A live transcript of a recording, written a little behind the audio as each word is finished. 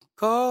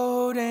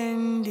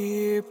Golden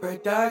Deer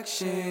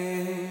Productions.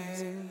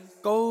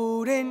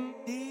 Golden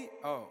Deer.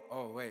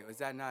 Oh, wait, was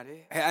that not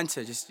it? Hey,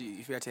 enter, just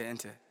you forgot to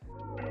enter.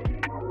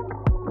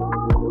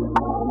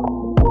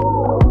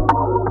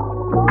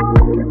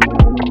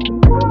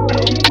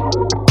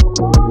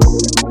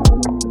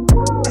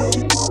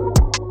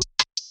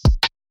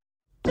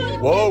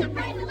 Whoa!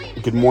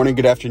 Good morning,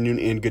 good afternoon,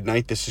 and good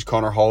night. This is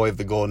Connor Hallway of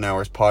the Golden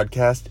Hours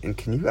podcast. And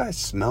can you guys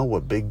smell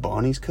what Big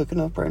Bonnie's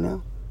cooking up right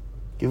now?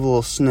 Give a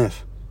little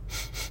sniff.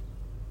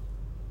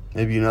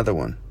 Maybe another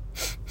one.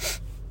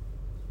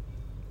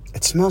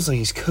 It smells like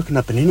he's cooking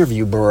up an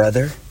interview,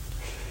 brother.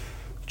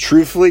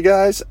 Truthfully,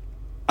 guys,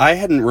 I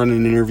hadn't run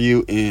an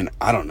interview in,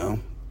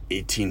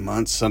 18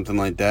 months, something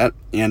like that.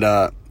 And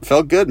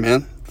felt good,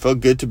 man. Felt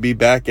good to be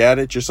back at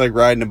it, just like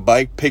riding a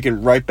bike,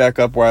 picking right back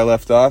up where I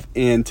left off.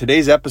 And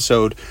today's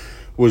episode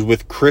was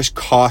with Chris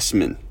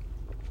Kostman.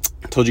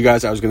 I told you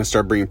guys I was going to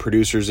start bringing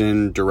producers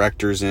in,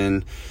 directors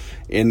in,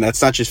 and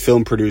that's not just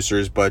film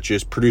producers, but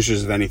just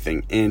producers of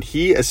anything. And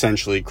he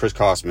essentially, Chris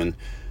Kostman,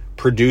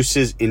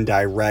 produces and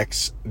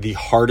directs the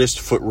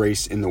hardest foot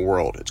race in the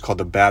world. It's called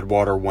the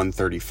Badwater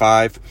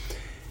 135.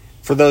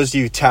 For those of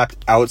you tapped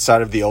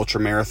outside of the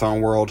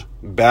ultramarathon world,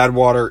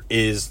 Badwater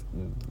is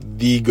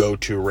the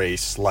go-to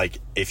race. Like,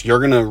 if you're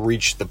going to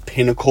reach the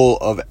pinnacle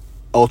of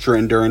ultra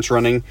endurance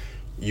running,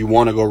 you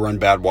want to go run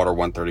Badwater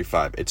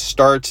 135. It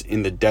starts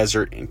in the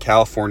desert in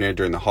California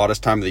during the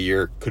hottest time of the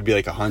year. Could be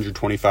like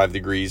 125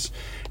 degrees.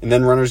 And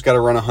then runners got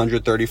to run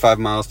 135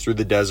 miles through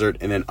the desert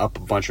and then up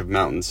a bunch of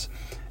mountains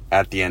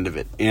at the end of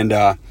it. And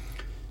a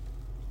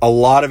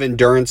lot of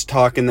endurance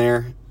talk in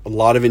there, a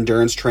lot of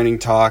endurance training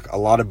talk, a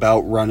lot about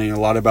running, a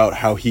lot about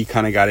how he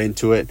kind of got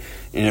into it.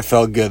 And it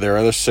felt good. There are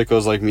other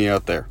sickos like me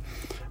out there.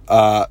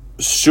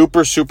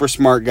 Super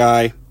smart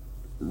guy.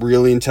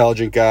 Really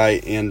intelligent guy,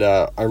 and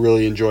I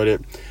really enjoyed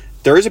it.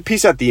 There is a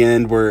piece at the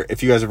end where,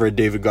 if you guys have read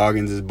David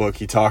Goggins' book,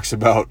 he talks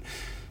about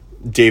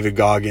David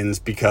Goggins,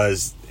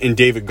 because in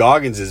David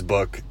Goggins'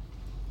 book,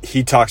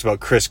 he talks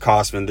about Chris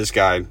Kostman, this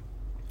guy,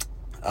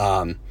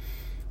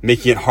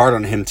 making it hard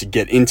on him to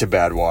get into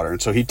Badwater. And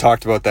so he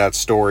talked about that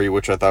story,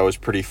 which I thought was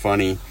pretty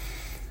funny.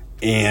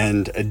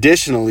 And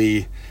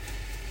additionally,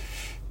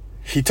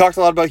 he talked a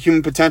lot about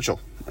human potential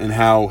and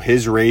how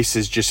his race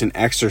is just an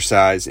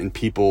exercise in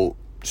people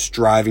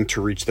striving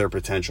to reach their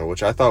potential,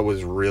 which I thought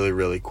was really,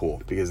 really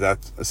cool, because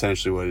that's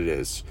essentially what it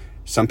is.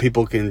 Some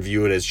people can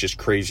view it as just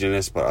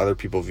craziness, but other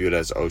people view it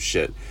as, oh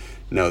shit,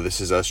 no, this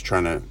is us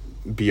trying to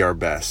be our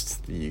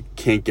best. You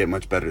can't get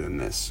much better than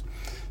this.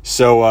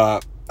 So I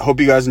hope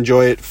you guys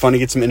enjoy it. Fun to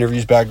get some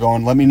interviews back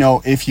going. Let me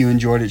know if you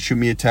enjoyed it. Shoot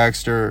me a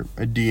text or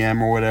a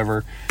DM or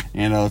whatever,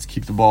 and let's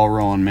keep the ball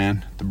rolling,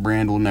 man. The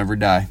brand will never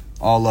die.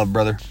 All love,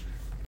 brother.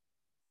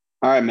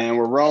 All right, man,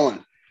 we're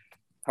rolling.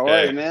 How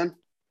are you, man?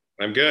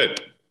 I'm good.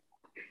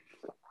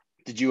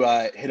 Did you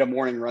hit a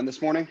morning run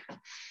this morning?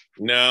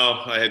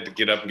 No, I had to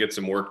get up and get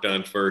some work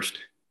done first.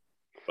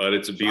 But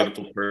it's a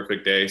beautiful,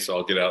 perfect day, so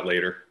I'll get out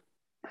later.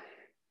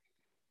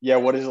 Yeah,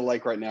 what is it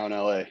like right now in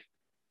LA?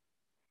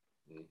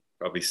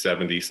 Probably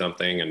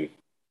 70-something and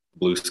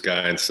blue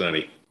sky and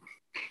sunny.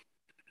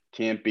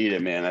 Can't beat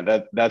it,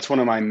 man. That's one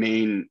of my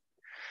main,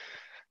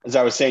 as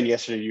I was saying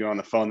yesterday to you on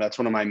the phone, that's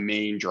one of my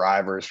main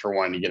drivers for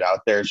wanting to get out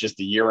there. It's just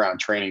the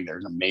year-round training there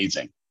is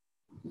amazing.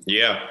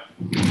 Yeah.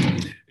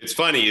 It's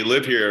funny, you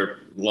live here.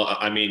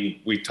 I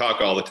mean, we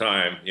talk all the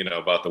time,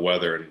 about the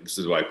weather, and this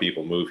is why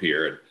people move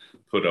here and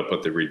put up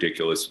with the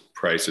ridiculous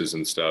prices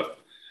and stuff.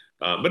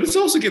 But it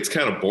also gets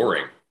kind of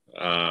boring.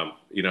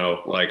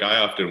 Like, I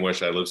often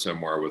wish I lived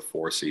somewhere with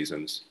 4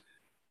 seasons.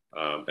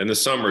 And the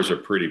summers are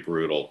pretty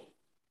brutal,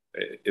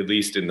 at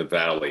least in the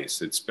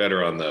valleys. It's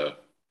better on the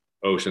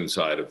ocean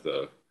side of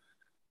the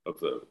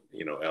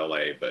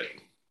LA, but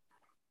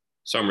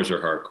summers are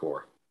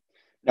hardcore.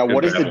 Now,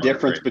 what is the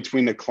difference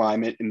between the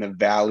climate in the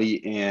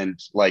valley and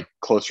like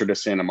closer to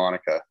Santa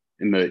Monica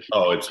in the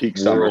peak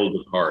summer?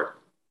 World apart.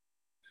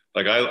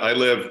 Like I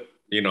live,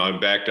 I'm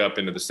backed up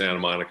into the Santa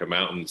Monica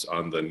Mountains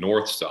on the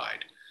north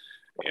side,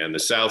 and the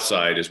south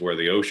side is where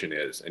the ocean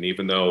is. And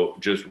even though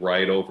just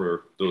right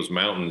over those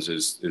mountains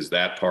is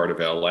that part of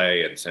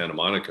LA and Santa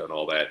Monica and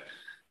all that,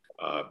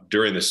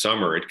 during the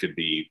summer, it could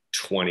be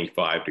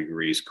 25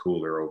 degrees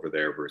cooler over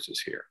there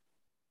versus here.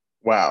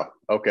 Wow.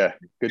 Okay.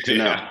 Good to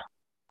know.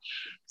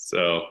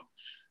 So,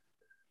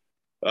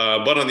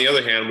 but on the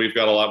other hand, we've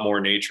got a lot more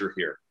nature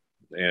here,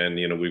 and,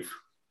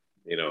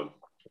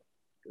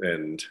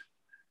 and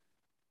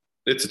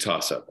it's a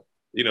toss up,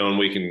 and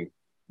we can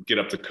get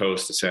up the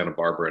coast to Santa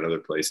Barbara and other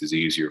places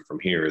easier from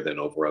here than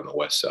over on the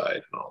west side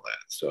and all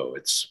that. So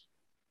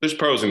there's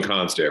pros and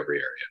cons to every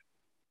area.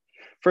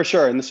 For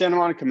sure. In the Santa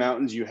Monica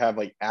Mountains, you have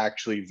like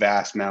actually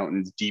vast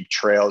mountains, deep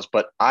trails.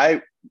 But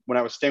when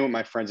I was staying with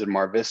my friends in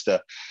Mar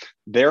Vista,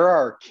 there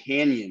are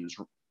canyons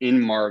in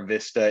Mar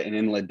Vista and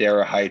in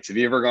Ladera Heights. Have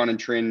you ever gone and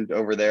trained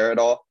over there at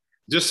all?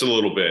 Just a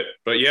little bit,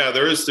 but yeah,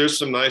 there's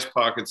some nice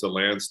pockets of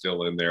land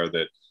still in there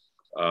that,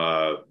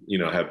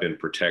 have been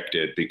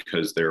protected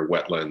because they're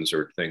wetlands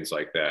or things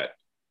like that.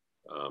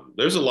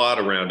 There's a lot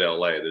around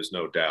LA, there's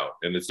no doubt.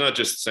 And it's not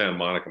just Santa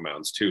Monica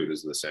Mountains too.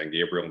 There's the San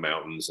Gabriel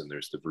Mountains, and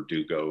there's the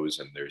Verdugos,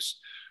 and there's,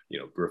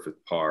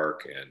 Griffith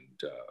Park,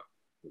 and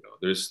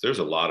there's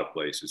a lot of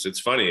places. It's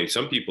funny,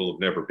 some people have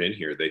never been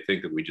here. They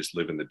think that we just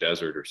live in the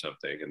desert or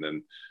something. And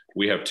then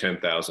we have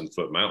 10,000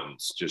 foot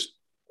mountains just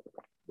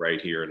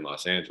right here in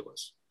Los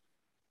Angeles.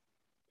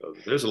 So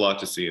there's a lot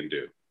to see and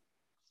do.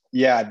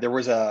 Yeah,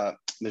 there's a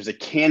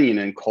canyon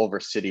in Culver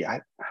City.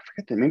 I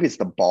forget that, maybe it's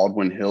the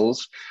Baldwin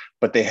Hills,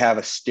 but they have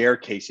a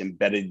staircase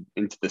embedded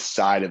into the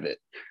side of it,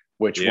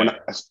 which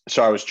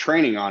I was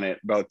training on it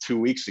about 2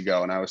 weeks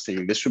ago, and I was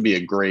thinking this would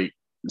be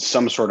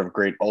some sort of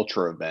great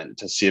ultra event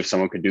to see if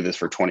someone could do this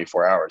for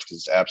 24 hours, because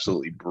it's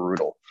absolutely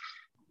brutal.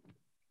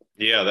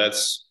 Yeah,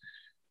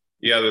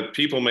 the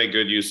people make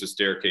good use of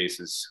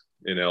staircases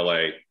in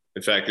LA.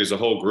 In fact, there's a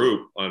whole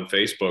group on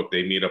Facebook.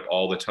 They meet up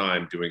all the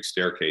time doing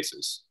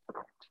staircases.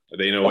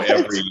 They know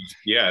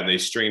and they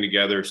string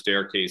together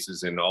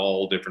staircases in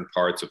all different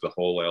parts of the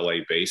whole LA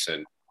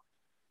basin.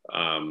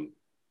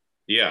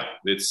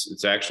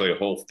 It's actually a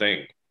whole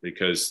thing,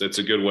 because that's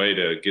a good way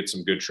to get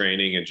some good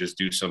training and just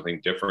do something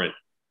different.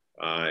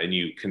 And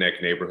you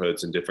connect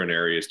neighborhoods in different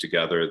areas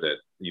together that,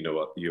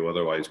 you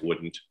otherwise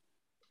wouldn't.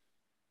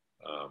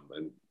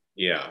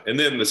 And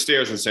then the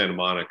stairs in Santa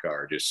Monica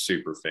are just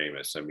super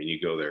famous. I mean, you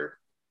go there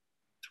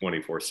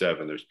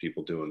 24/7, there's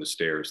people doing the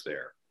stairs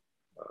there.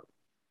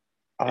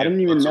 I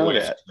didn't even know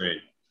that.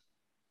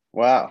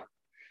 Wow.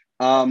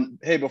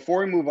 Hey, before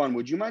we move on,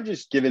 would you mind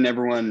just giving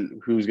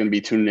everyone who's going to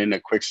be tuning in a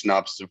quick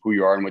synopsis of who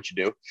you are and what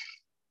you do?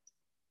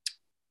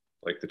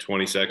 Like the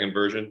 20-second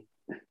version?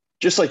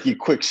 Just like your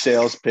quick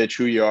sales pitch,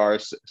 who you are.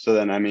 So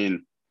then,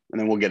 and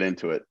then we'll get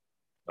into it.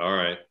 All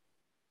right.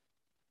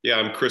 Yeah,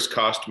 I'm Chris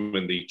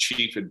Kostman, the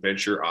Chief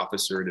Adventure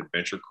Officer at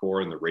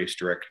AdventureCORPS and the race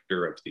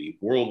director of the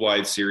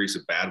worldwide series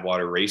of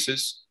Badwater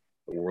races,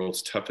 the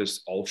world's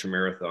toughest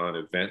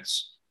ultramarathon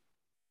events.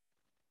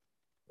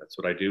 That's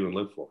what I do and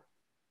live for.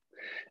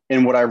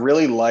 And what I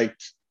really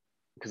liked,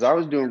 because I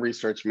was doing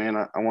research, man,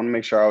 I want to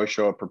make sure I always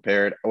show up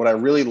prepared. What I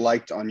really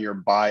liked on your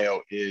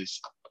bio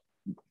is,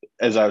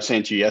 as I was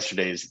saying to you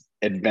yesterday, is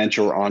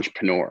adventure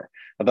entrepreneur.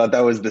 I thought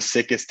that was the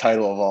sickest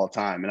title of all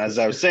time. And as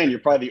I was saying, you're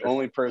probably the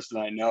only person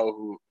I know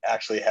who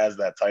actually has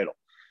that title.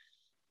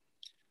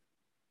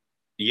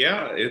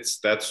 Yeah,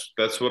 that's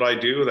what I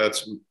do.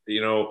 That's,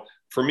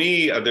 for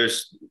me,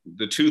 there's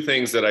the two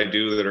things that I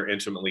do that are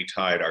intimately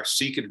tied are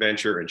seek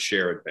adventure and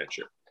share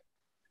adventure.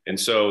 And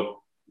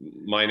so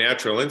my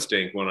natural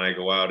instinct when I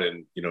go out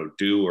and,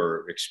 do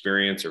or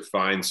experience or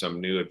find some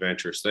new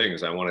adventurous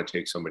things, I want to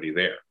take somebody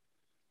there.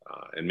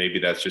 And maybe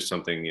that's just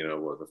something,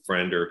 with a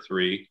friend or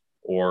three,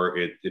 or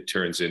it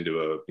turns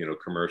into a,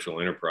 commercial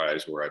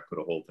enterprise where I put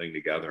a whole thing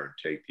together and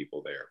take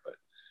people there. But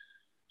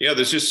yeah,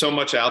 there's just so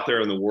much out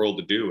there in the world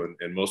to do.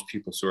 And most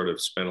people sort of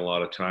spend a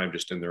lot of time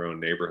just in their own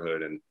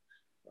neighborhood. And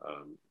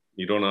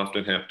you don't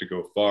often have to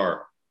go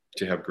far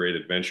to have great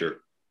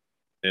adventure.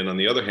 And on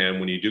the other hand,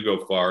 when you do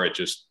go far, it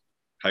just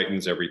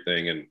heightens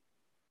everything and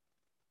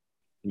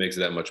makes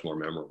it that much more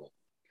memorable.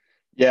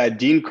 Yeah,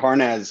 Dean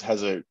Karnazes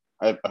has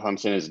if I'm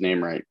saying his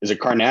name right, is it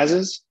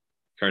Karnazes?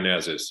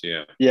 Karnazes,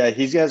 yeah. Yeah,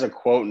 he has a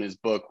quote in his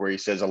book where he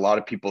says a lot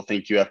of people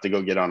think you have to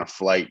go get on a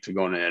flight to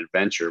go on an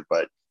adventure,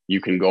 but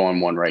you can go on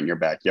one right in your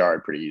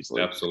backyard pretty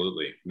easily.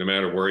 Absolutely. No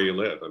matter where you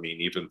live. I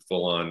mean, even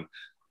full on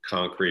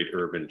concrete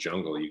urban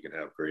jungle, you can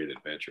have great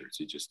adventures.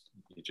 You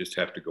just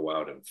have to go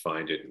out and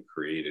find it and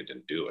create it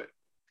and do it.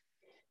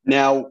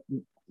 Now,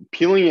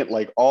 peeling it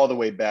like all the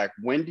way back,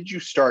 when did you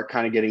start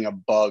kind of getting a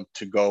bug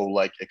to go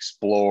like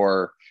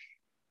explore,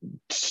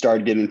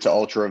 start getting into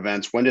ultra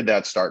events? When did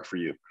that start for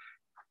you?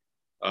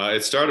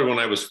 It started when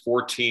I was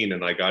 14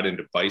 and I got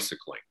into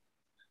bicycling.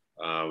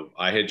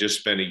 I had just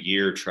spent a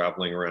year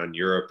traveling around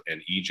Europe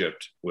and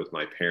Egypt with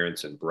my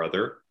parents and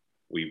brother.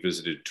 We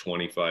visited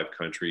 25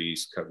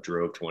 countries,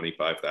 drove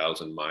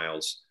 25,000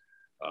 miles,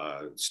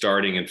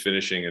 starting and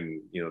finishing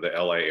in the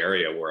LA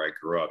area where I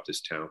grew up,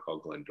 this town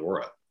called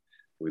Glendora.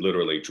 We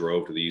literally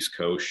drove to the East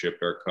Coast,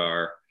 shipped our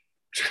car,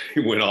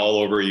 went all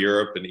over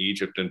Europe and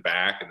Egypt and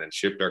back, and then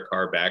shipped our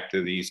car back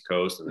to the East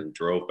Coast and then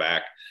drove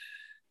back.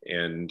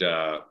 And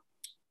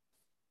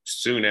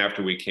soon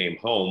after we came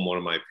home, one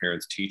of my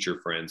parents' teacher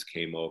friends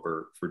came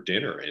over for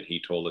dinner, and he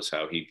told us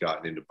how he'd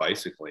gotten into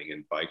bicycling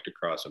and biked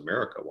across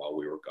America while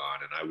we were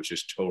gone. And I was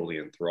just totally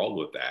enthralled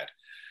with that.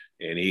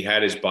 And he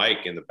had his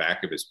bike in the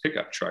back of his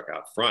pickup truck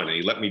out front, and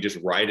he let me just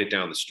ride it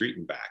down the street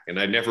and back. And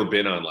I'd never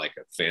been on like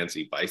a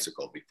fancy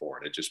bicycle before,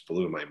 and it just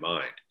blew my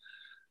mind.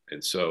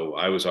 And so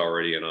I was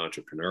already an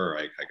entrepreneur.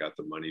 I got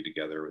the money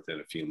together within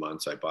a few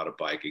months. I bought a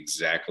bike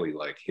exactly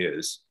like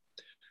his.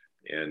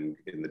 And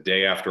in the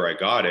day after I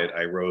got it,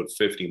 I rode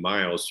 50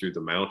 miles through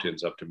the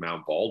mountains up to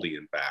Mount Baldy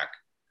and back.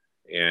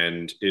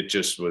 And it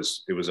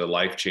was a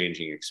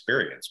life-changing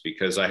experience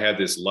because I had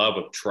this love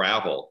of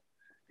travel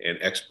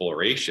and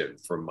exploration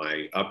from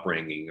my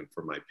upbringing and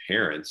from my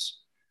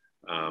parents.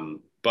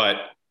 But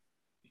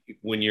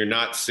when you're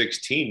not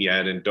 16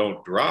 yet and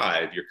don't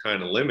drive, you're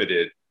kind of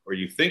limited, or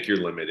you think you're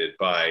limited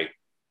by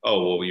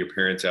oh, well, your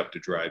parents have to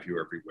drive you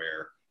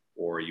everywhere,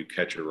 or you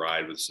catch a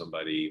ride with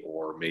somebody,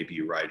 or maybe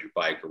you ride your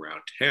bike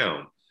around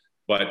town.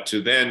 But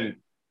to then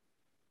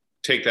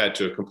take that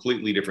to a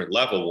completely different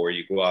level where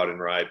you go out and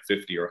ride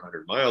 50 or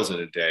 100 miles in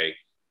a day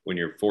when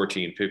you're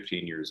 14,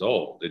 15 years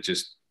old, it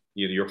just,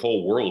 you know, your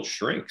whole world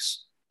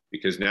shrinks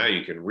because now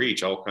you can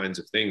reach all kinds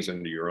of things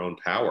under your own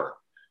power.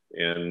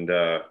 And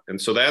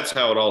so that's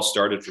how it all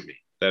started for me.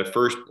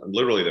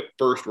 Literally the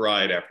first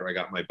ride after I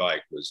got my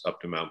bike was up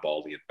to Mount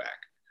Baldy and back.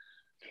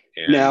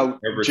 And now,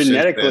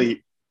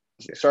 genetically,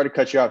 then, sorry to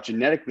cut you off.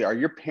 Genetically, are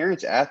your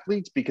parents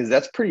athletes? Because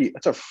that's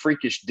a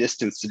freakish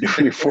distance to do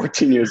when you're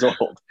 14 years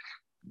old.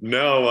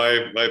 No,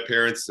 my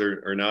parents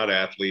are not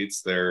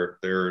athletes. They're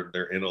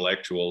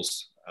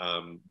intellectuals,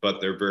 but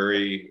they're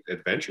very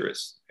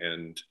adventurous.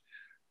 And,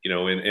 you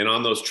know, and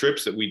on those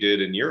trips that we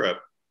did in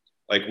Europe,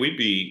 like we'd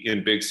be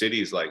in big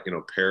cities like, you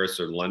know, Paris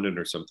or London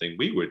or something,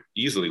 we would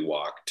easily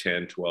walk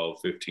 10, 12,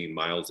 15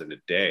 miles in a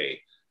day,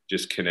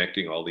 just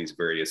connecting all these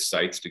various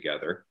sites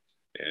together.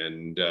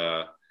 And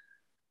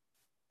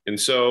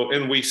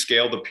we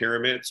scaled the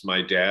pyramids.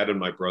 My dad and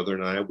my brother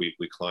and I, we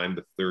climbed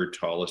the third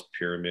tallest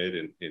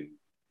pyramid in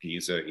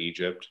Giza,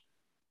 Egypt.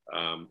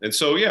 And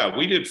so, yeah,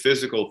 we did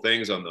physical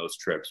things on those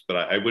trips, but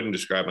I wouldn't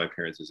describe my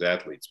parents as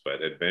athletes,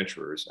 but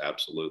adventurers,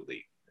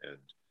 absolutely. And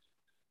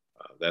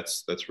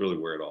that's really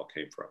where it all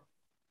came from.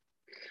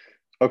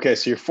 Okay,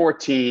 so you're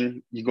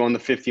 14, you go on the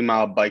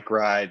 50-mile bike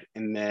ride,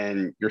 and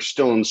then you're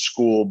still in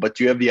school, but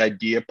do you have the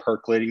idea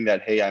percolating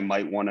that, hey, I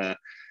might want to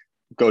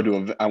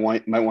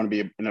might want to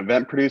be an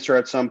event producer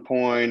at some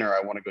point, or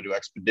I want to go do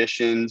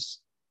expeditions?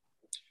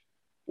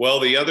 Well,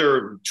 the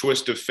other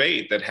twist of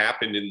fate that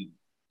happened in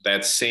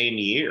that same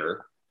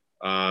year,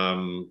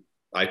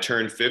 I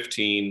turned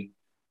 15,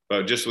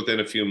 but just within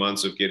a few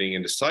months of getting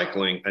into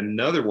cycling,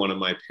 another one of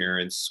my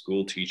parents'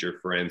 school teacher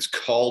friends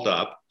called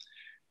up,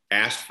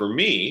 asked for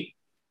me,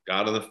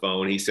 got on the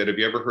phone. He said, have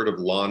you ever heard of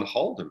Lon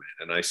Haldeman?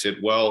 And I said,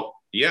 well,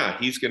 yeah,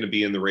 he's going to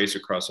be in the Race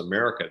Across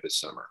America this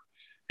summer.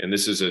 And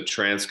this is a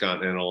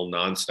transcontinental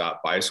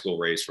nonstop bicycle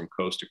race from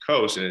coast to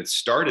coast. And it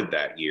started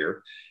that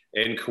year.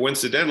 And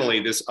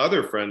coincidentally, this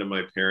other friend of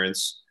my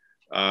parents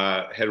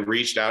had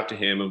reached out to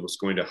him and was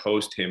going to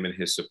host him and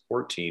his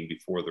support team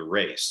before the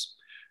race.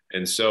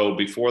 And so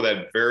before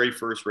that very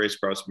first Race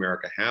Across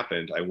America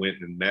happened, I went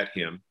and met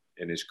him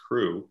and his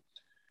crew.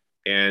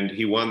 And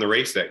he won the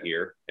race that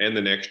year and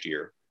the next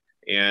year.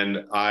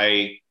 And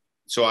I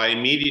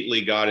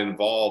immediately got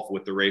involved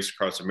with the Race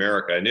Across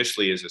America,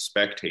 initially as a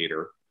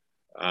spectator,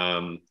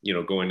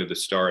 going to the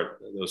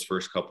start those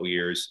first couple of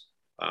years.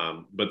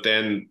 But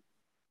then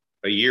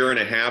a year and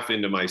a half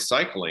into my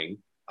cycling,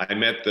 I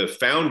met the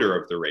founder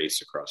of the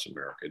Race Across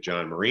America,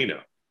 John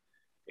Marino.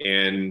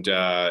 And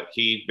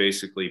he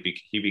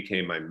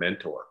became my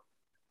mentor,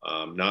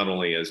 not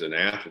only as an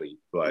athlete,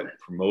 but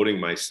promoting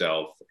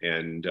myself.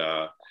 And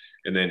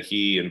then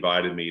he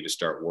invited me to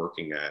start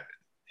working at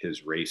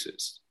his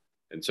races.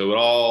 And so it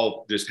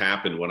all just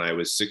happened when I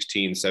was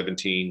 15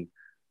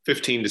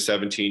 to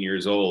 17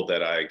 years old,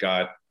 that I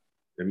got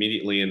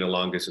immediately into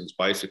long distance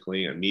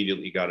bicycling,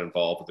 immediately got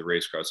involved with the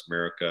Race Across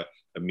America,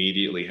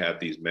 immediately had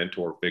these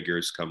mentor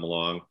figures come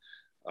along,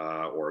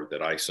 or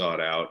that I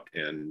sought out,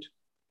 and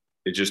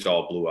it just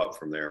all blew up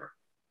from there.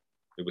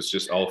 It was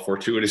just all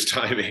fortuitous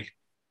timing.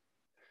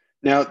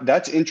 Now,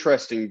 that's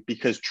interesting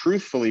because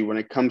truthfully, when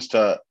it comes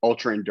to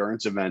ultra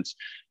endurance events,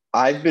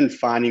 I've been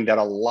finding that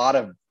a lot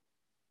of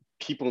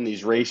people in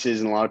these races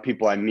and a lot of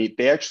people I meet,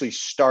 they actually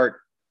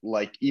start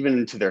like even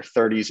into their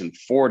 30s and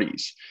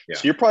 40s. Yeah.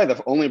 So you're probably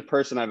the only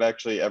person I've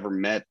actually ever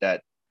met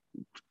that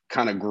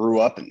kind of grew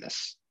up in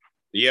this.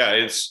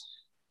 Yeah,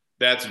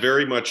 that's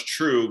very much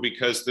true,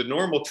 because the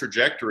normal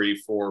trajectory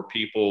for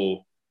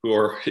people who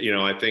are,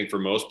 I think for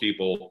most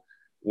people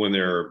when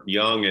they're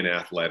young and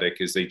athletic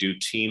is they do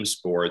team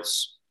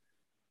sports,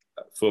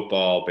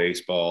 football,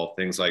 baseball,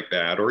 things like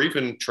that, or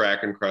even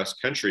track and cross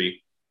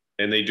country.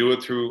 And they do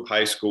it through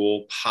high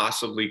school,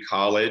 possibly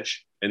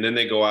college. And then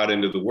they go out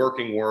into the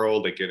working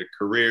world, they get a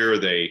career,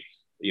 they,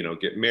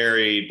 get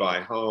married,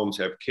 buy homes,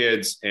 have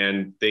kids,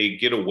 and they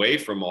get away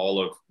from all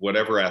of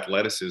whatever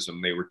athleticism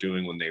they were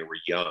doing when they were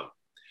young.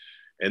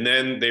 And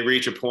then they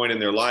reach a point in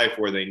their life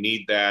where they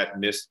need that,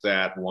 miss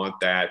that, want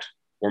that,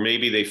 or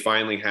maybe they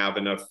finally have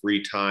enough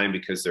free time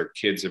because their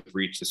kids have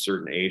reached a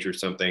certain age or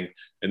something.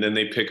 And then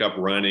they pick up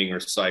running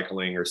or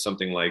cycling or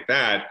something like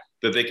that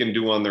they can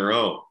do on their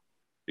own.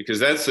 Because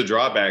that's the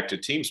drawback to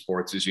team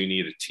sports, is you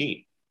need a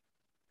team.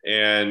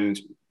 And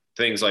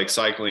things like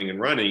cycling and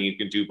running, you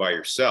can do by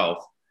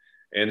yourself.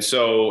 And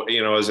so,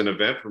 as an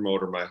event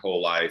promoter my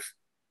whole life,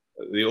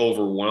 the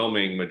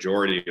overwhelming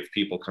majority of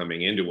people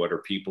coming into it are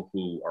people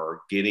who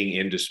are getting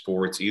into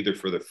sports either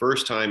for the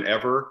first time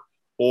ever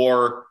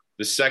or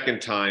the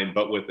second time,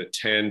 but with a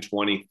 10,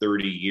 20,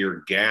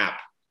 30-year gap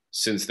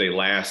since they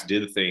last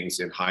did things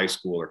in high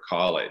school or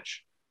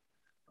college.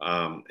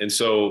 And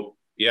so,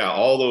 yeah,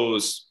 all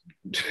those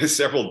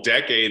several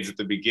decades at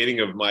the beginning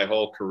of my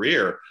whole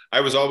career,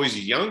 I was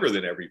always younger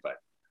than everybody.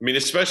 I mean,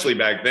 especially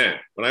back then,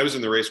 when I was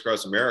in the Race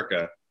Across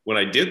America, when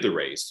I did the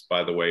race,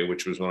 by the way,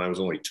 which was when I was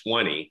only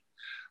 20,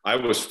 I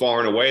was far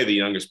and away the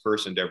youngest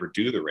person to ever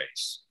do the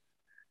race.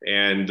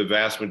 And the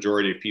vast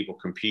majority of people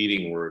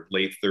competing were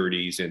late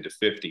 30s into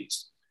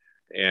 50s.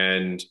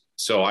 And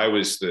so I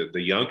was the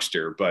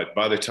youngster, but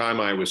by the time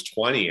I was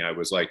 20, I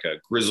was like a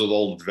grizzled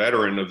old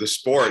veteran of the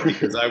sport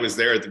because I was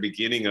there at the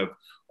beginning of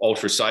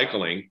ultra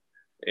cycling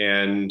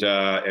and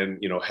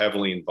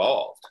heavily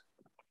involved.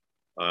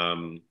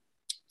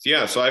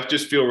 So I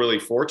just feel really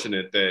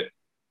fortunate that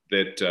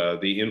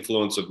the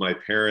influence of my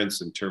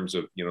parents in terms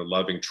of,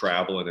 loving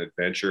travel and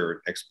adventure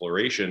and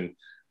exploration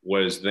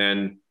was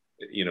then,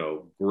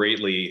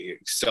 greatly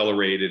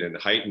accelerated and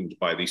heightened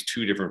by these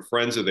two different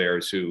friends of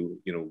theirs who,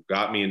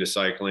 got me into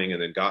cycling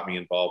and then got me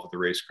involved with the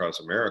Race Across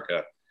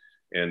America.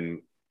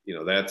 And,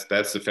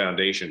 that's the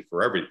foundation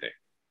for everything.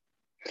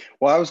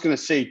 Well, I was going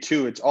to say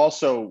too, it's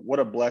also what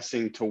a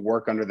blessing to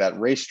work under that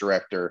race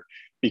director,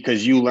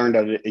 because you learned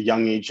at a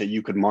young age that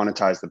you could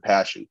monetize the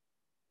passion.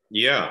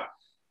 Yeah.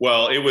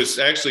 Well, it was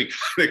actually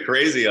kind of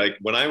crazy. Like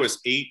when I was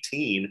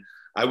 18,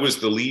 I was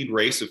the lead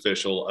race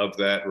official of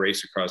that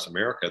Race Across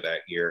America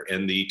that year.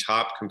 And the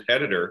top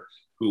competitor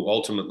who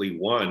ultimately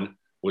won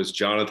was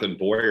Jonathan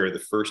Boyer, the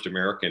first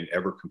American to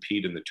ever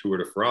compete in the Tour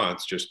de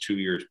France just 2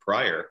 years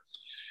prior.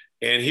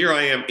 And here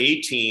I am,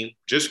 18,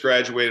 just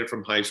graduated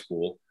from high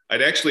school.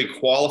 I'd actually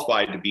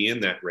qualified to be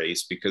in that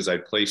race because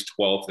I'd placed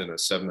 12th in a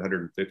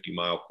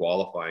 750-mile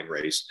qualifying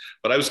race,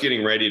 but I was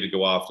getting ready to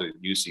go off to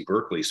UC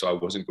Berkeley, so I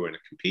wasn't going to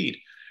compete.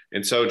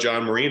 And so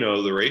John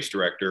Marino, the race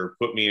director,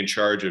 put me in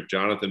charge of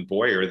Jonathan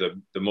Boyer,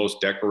 the most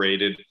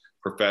decorated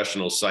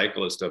professional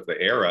cyclist of the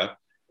era.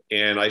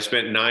 And I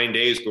spent 9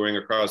 days going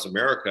across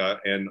America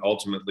and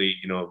ultimately,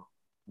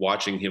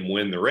 watching him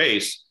win the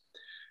race.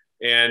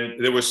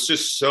 And there was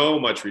just so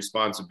much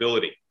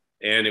responsibility.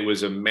 And it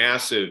was a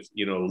massive,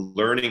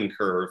 learning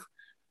curve,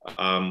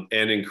 and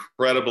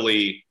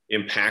incredibly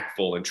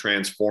impactful and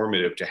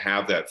transformative to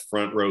have that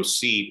front row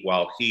seat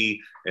while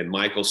he and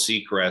Michael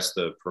Seacrest,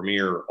 the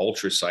premier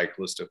ultra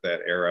cyclist of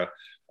that era,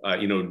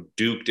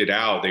 duked it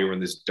out. They were in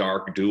this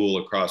dark duel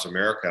across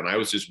America, and I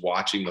was just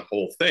watching the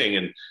whole thing.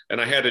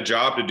 And I had a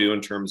job to do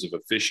in terms of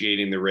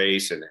officiating the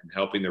race and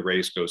helping the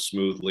race go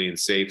smoothly and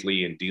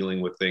safely and dealing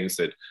with things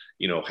that,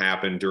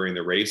 happened during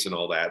the race and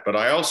all that. But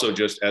I also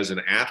just, as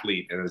an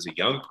athlete and as a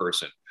young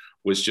person,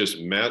 was just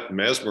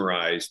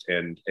mesmerized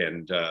and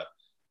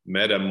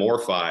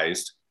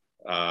metamorphized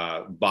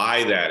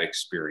by that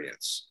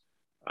experience.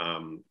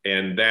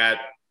 And that,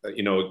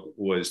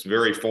 was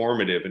very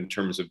formative in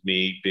terms of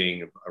me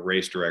being a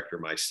race director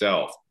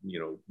myself,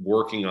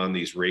 working on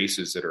these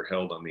races that are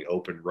held on the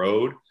open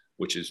road,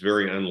 which is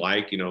very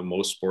unlike,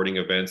 most sporting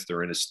events.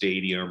 They're in a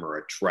stadium or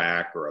a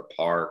track or a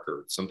park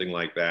or something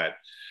like that.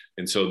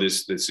 And so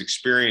this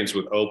experience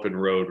with open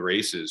road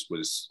races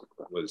was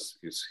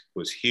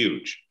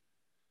huge.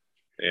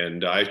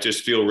 And I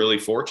just feel really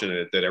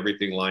fortunate that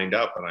everything lined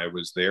up and I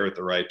was there at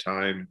the right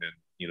time and,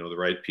 the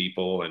right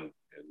people and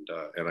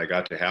I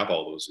got to have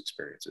all those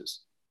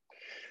experiences.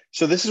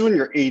 So this is when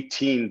you're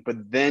 18, but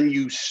then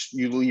you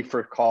leave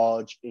for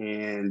college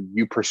and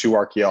you pursue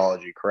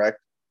archaeology, correct?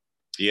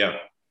 Yeah.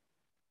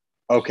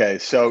 Okay.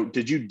 So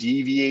did you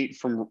deviate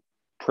from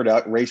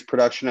race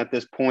production at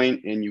this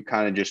point and you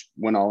kind of just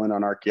went all in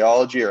on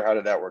archaeology, or how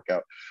did that work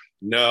out?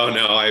 No,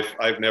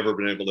 I've never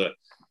been able to,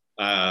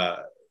 I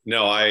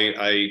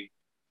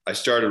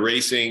started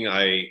racing.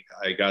 I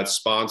got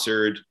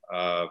sponsored,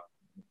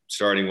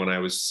 starting when I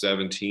was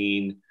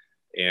 17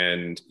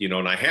 and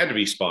I had to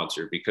be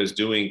sponsored because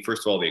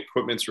first of all, the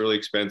equipment's really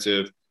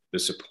expensive, the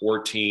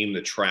support team,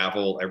 the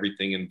travel,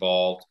 everything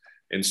involved.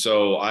 And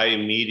so I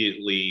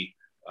immediately,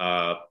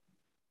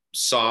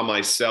 saw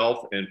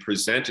myself and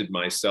presented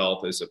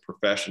myself as a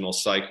professional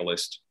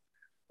cyclist,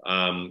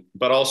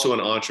 but also an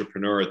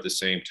entrepreneur at the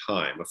same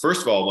time. But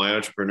first of all, my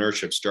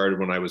entrepreneurship started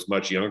when I was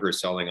much younger,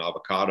 selling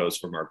avocados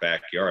from our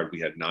backyard. We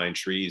had 9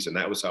 trees, and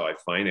that was how I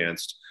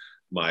financed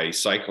my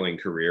cycling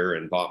career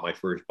and bought my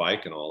first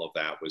bike, and all of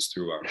that was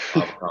through our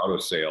avocado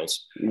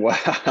sales.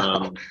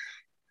 Wow.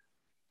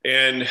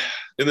 And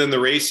then the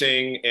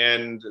racing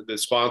and the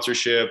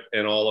sponsorship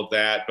and all of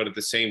that. But at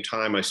the same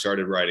time, I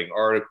started writing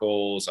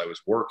articles. I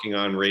was working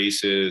on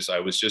races.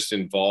 I was just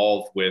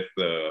involved with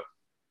the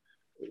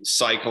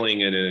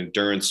cycling and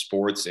endurance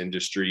sports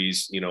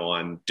industries,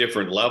 on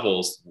different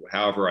levels,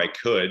 however I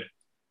could,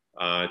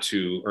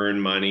 to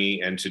earn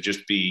money and to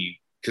just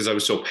because I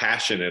was so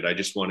passionate, I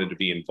just wanted to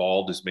be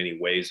involved as many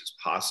ways as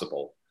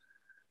possible.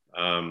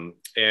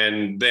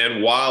 And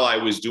then while I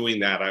was doing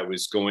that, I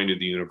was going to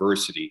the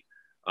university.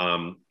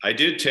 I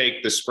did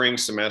take the spring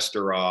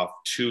semester off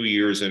 2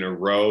 years in a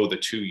row, the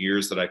 2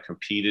 years that I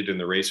competed in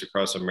the Race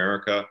Across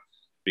America,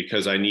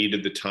 because I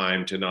needed the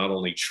time to not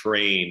only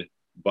train,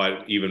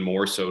 but even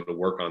more so to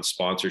work on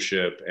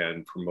sponsorship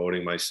and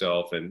promoting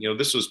myself. And,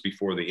 this was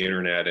before the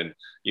internet. And,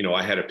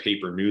 I had a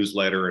paper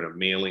newsletter and a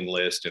mailing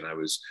list, and I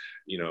was,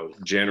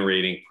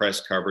 generating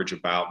press coverage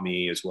about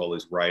me as well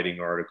as writing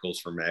articles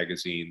for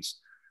magazines.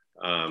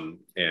 And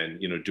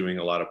doing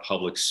a lot of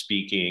public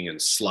speaking and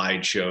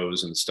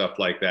slideshows and stuff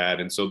like that.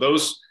 And so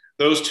those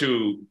those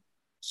 2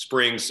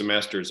 spring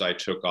semesters I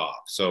took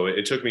off. So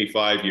it took me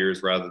 5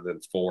 years rather than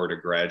 4 to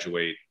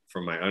graduate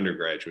from my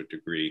undergraduate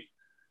degree.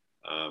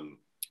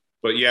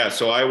 But yeah,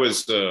 so I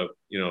was the,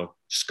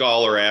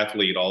 scholar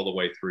athlete all the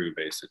way through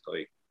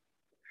basically,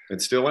 and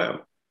still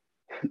am.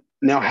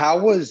 Now, how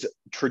was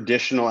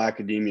traditional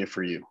academia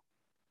for you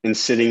in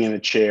sitting in a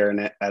chair and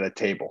at a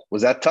table?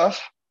 Was that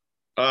tough?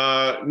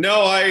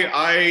 No,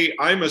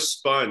 I'm a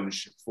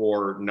sponge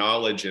for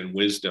knowledge and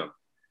wisdom.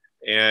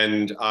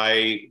 And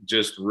I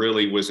just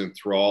really was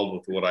enthralled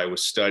with what I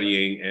was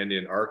studying. And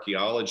in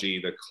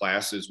archaeology, the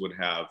classes would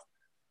have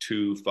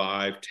 2,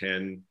 5,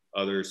 10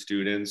 other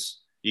students.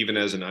 Even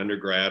as an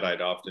undergrad,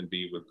 I'd often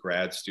be with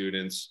grad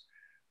students.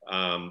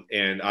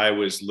 And I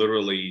was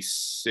literally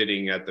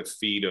sitting at the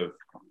feet of,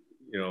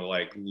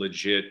 like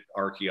legit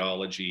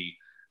archaeology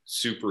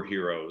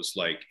superheroes,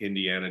 like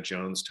Indiana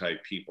Jones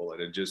type people that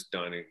had just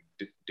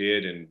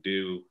did and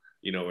do,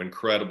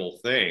 incredible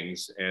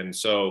things. And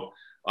so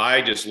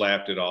I just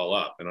lapped it all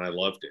up and I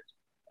loved it.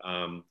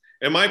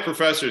 And my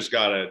professors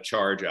got a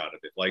charge out of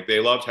it. Like they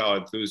loved how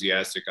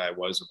enthusiastic I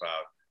was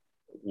about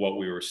what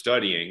we were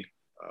studying,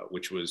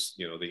 which was,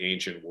 the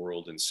ancient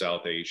world in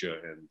South Asia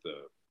and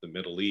the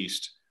Middle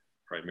East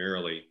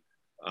primarily.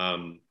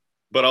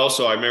 But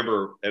also I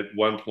remember at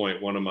one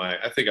point,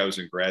 I think I was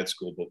in grad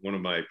school, but one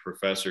of my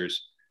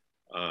professors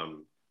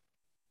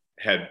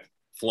had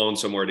flown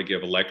somewhere to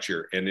give a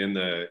lecture. And in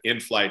the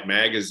in-flight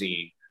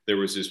magazine, there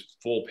was this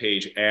full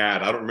page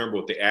ad. I don't remember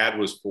what the ad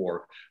was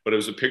for, but it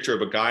was a picture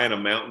of a guy on a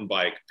mountain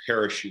bike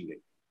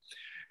parachuting.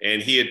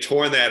 And he had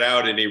torn that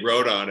out and he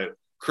wrote on it,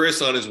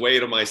 "Chris on his way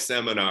to my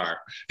seminar."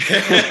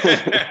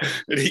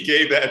 And he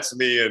gave that to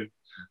me.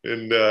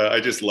 And I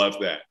just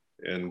loved that.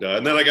 And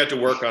then I got to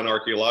work on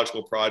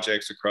archaeological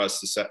projects across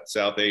the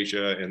South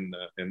Asia and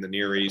the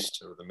Near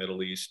East or the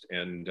Middle East.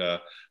 And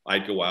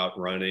I'd go out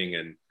running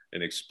and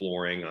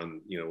exploring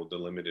on, the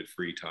limited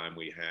free time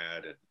we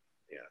had. And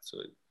yeah, so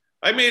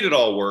I made it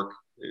all work.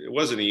 It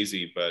wasn't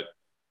easy, but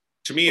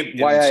to me, in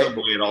some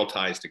way, it all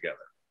ties together.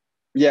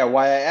 Yeah,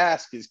 why I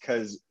ask is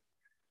because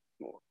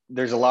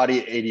there's a lot of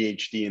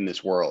ADHD in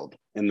this world,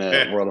 in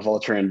the world of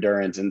ultra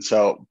endurance. And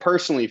so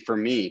personally for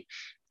me,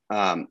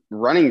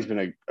 running's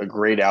been a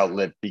great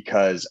outlet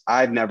because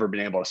I've never been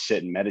able to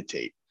sit and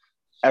meditate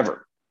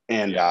ever.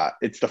 And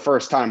it's the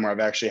first time where I've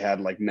actually had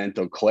like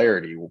mental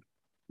clarity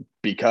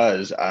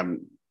because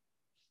I'm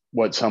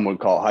what some would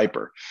call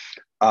hyper.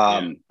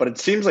 But it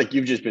seems like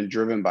you've just been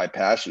driven by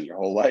passion your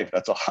whole life.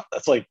 That's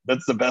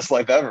the best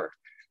life ever.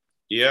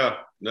 Yeah,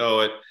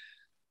 no,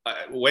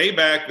 way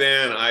back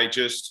then, I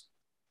just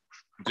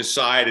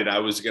decided I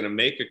was going to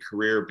make a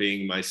career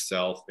being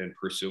myself and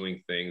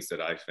pursuing things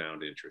that I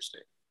found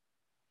interesting.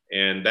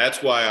 And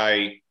that's why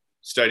I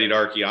studied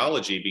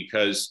archaeology,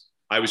 because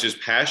I was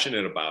just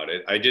passionate about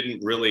it. I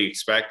didn't really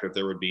expect that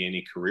there would be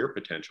any career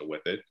potential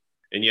with it.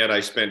 And yet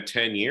I spent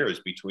 10 years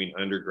between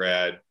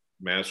undergrad,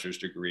 master's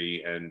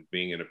degree, and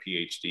being in a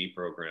PhD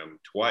program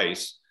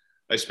twice.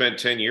 I spent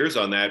 10 years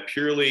on that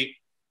purely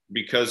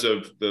because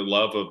of the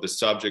love of the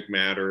subject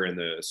matter and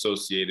the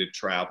associated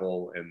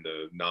travel and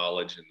the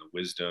knowledge and the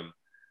wisdom,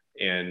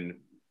 and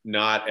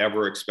not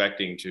ever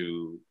expecting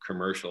to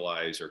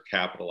commercialize or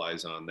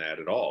capitalize on that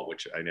at all,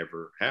 which I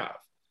never have.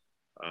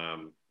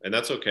 And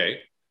that's okay.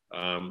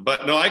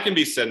 But no, I can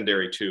be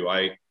sedentary too.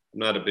 I'm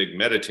not a big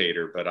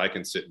meditator, but I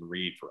can sit and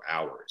read for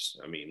hours.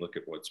 I mean, look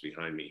at what's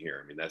behind me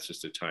here. I mean, that's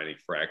just a tiny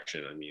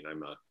fraction. I mean,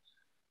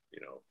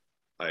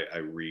 I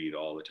read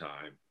all the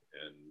time.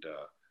 And,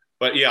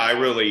 but yeah, I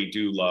really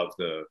do love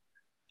the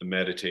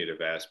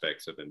meditative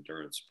aspects of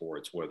endurance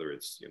sports, whether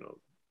it's,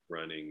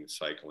 running,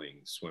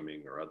 cycling,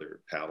 swimming, or other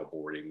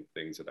paddleboarding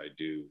things that I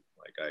do.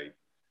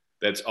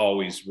 That's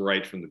always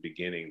right from the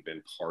beginning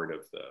been part of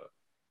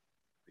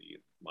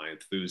my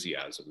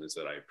enthusiasm, is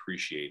that I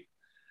appreciate,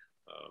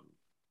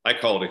 I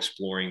call it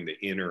exploring the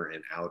inner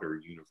and outer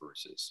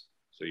universes.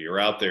 So you're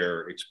out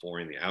there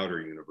exploring the outer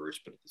universe,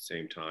 but at the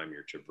same time,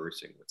 you're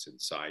traversing what's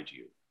inside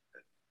you.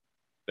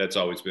 That's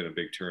always been a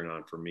big turn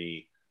on for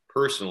me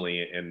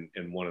personally, and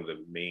one of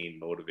the main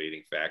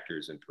motivating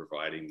factors in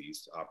providing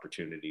these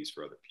opportunities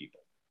for other people.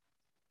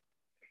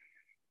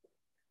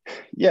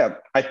 Yeah,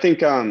 I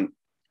think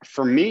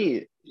for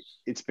me,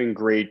 it's been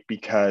great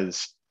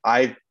because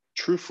I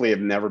truthfully have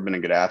never been a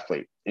good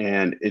athlete.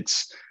 And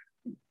it's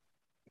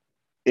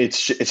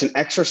an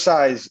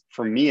exercise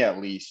for me, at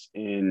least,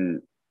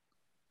 in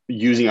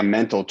using a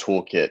mental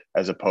toolkit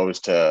as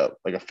opposed to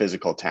like a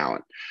physical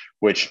talent,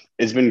 which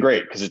has been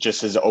great because it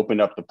just has opened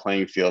up the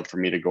playing field for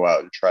me to go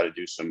out and try to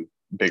do some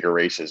bigger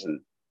races.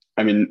 And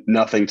I mean,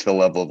 nothing to the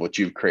level of what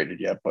you've created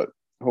yet, but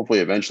hopefully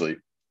eventually.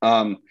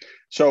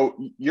 So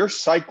you're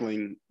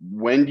cycling.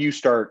 When do you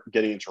start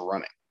getting into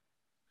running?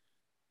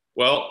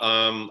 Well,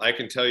 I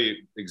can tell you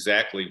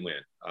exactly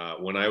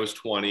when I was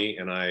 20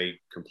 and I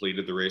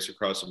completed the Race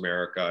Across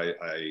America.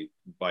 I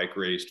bike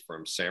raced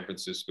from San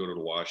Francisco to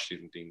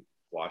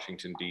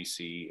Washington,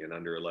 D.C. in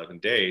under 11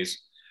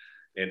 days.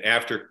 And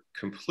after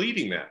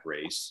completing that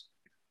race,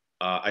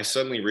 I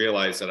suddenly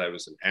realized that I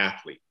was an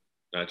athlete.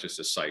 not just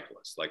a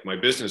cyclist. Like my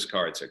business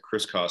card said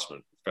Chris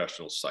Kostman,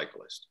 professional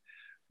cyclist.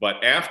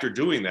 But after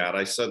doing that,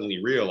 I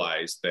suddenly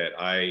realized that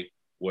I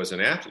was an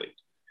athlete.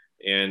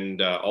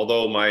 And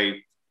although my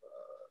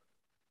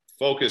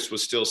focus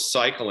was still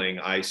cycling,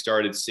 I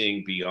started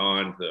seeing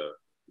beyond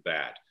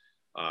that.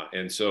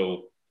 And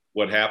so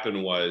what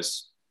happened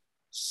was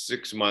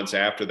 6 months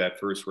after that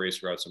first race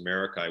across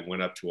America, I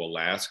went up to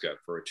Alaska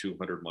for a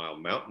 200-mile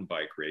mountain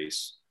bike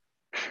race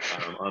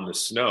on the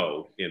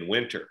snow in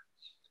winter.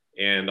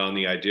 And on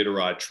the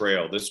Iditarod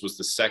Trail, this was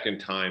the second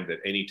time that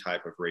any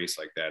type of race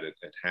like that had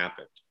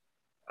happened.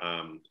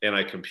 And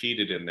I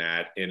competed in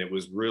that, and it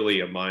was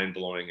really a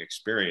mind-blowing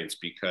experience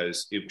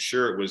because it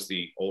was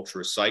the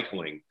ultra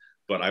cycling,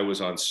 but I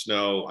was on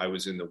snow, I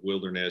was in the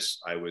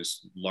wilderness, I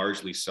was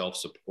largely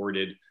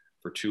self-supported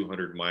for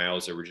 200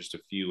 miles. There were just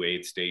a few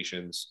aid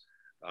stations,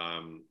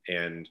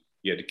 and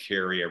you had to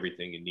carry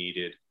everything you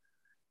needed.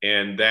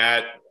 And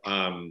that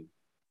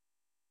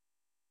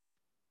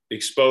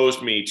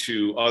exposed me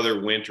to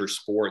other winter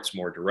sports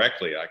more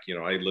directly. Like,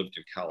 I lived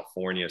in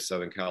California,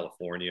 Southern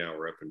California,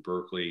 or up in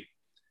Berkeley.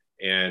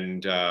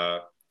 And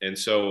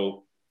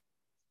so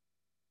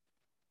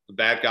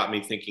that got me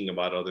thinking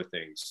about other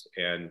things.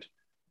 And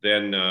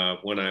then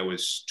when I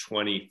was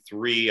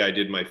 23, I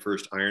did my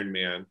first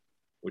Ironman,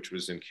 which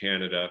was in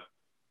Canada.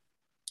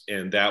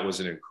 And that was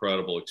an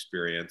incredible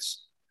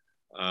experience.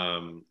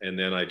 And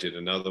then I did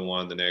another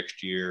one the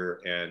next year.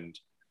 And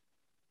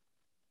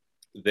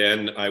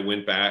then I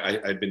went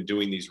back. I'd been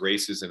doing these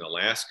races in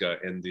Alaska,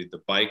 and the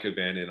bike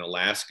event in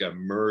Alaska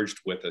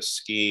merged with a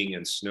skiing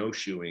and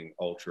snowshoeing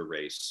ultra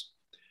race.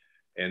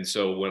 And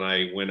so when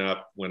I went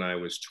up, when I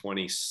was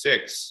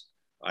 26,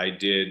 I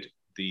did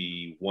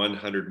the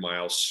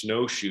 100-mile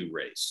snowshoe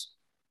race.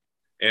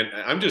 And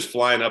I'm just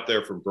flying up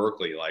there from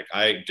Berkeley. Like,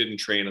 I didn't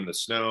train in the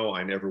snow.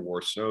 I never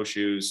wore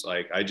snowshoes.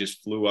 Like, I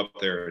just flew up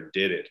there and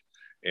did it.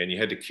 And you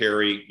had to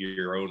carry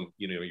your own,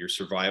 your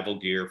survival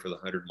gear for the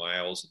 100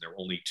 miles. And there were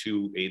only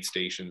 2 aid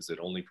stations that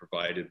only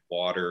provided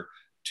water,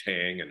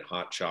 Tang, and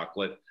hot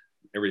chocolate.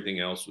 Everything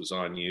else was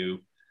on you.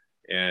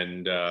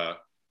 And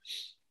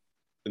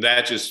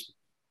that just,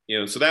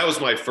 so that was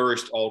my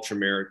first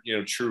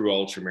true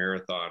ultra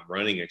marathon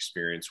running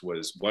experience,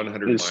 was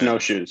 100 miles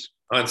snowshoes.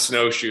 On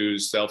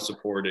snowshoes,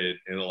 self-supported,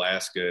 in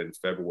Alaska in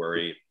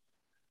February.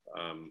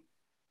 And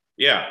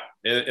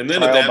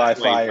then at that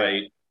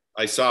point,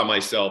 I saw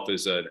myself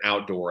as an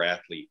outdoor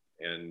athlete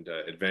and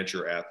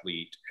adventure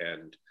athlete,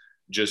 and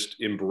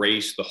just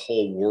embraced the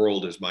whole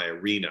world as my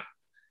arena.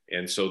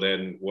 And so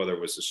then, whether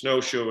it was the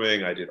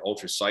snowshoeing, I did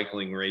ultra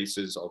cycling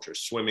races, ultra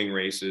swimming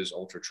races,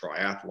 ultra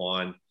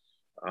triathlon,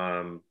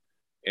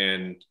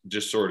 and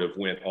just sort of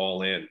went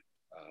all in.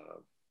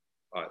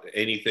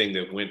 Anything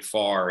that went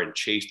far and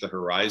chased the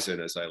horizon,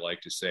 as I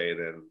like to say,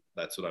 then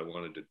that's what I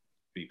wanted to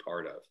be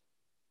part of.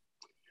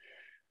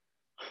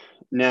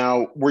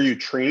 Now, were you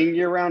training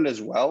year round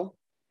as well?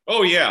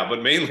 Oh yeah,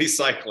 but mainly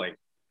cycling.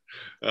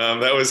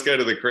 That was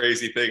kind of the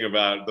crazy thing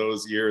about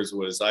those years,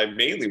 was I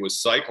mainly was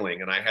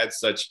cycling, and I had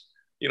such,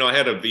 I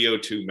had a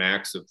VO2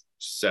 max of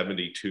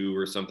 72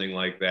 or something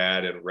like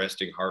that, and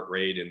resting heart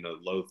rate in the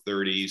low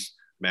 30s,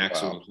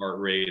 maximum heart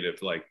rate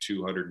of like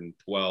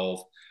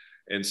 212.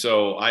 And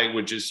so I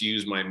would just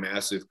use my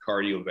massive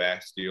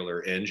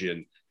cardiovascular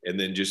engine and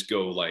then just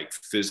go like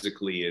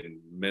physically and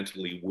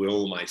mentally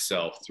will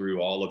myself through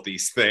all of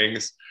these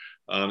things.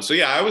 So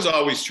yeah, I was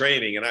always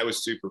training, and I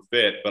was super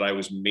fit, but I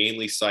was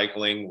mainly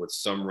cycling with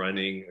some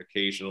running,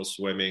 occasional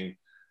swimming.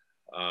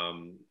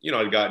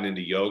 I'd gotten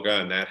into yoga,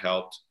 and that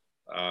helped.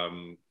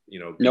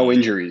 No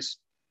injuries.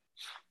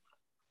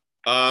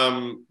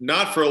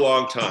 Not for a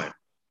long time.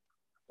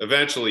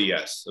 Eventually,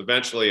 yes.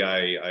 Eventually,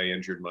 I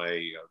injured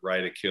my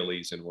right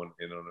Achilles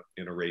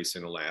in a race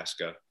in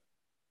Alaska.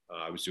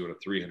 I was doing a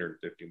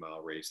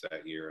 350-mile race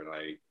that year, and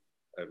I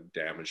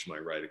damaged my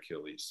right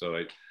Achilles. So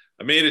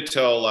I made it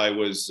till I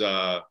was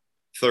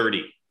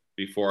 30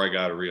 before I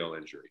got a real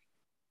injury.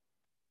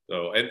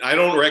 So, and I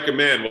don't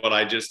recommend what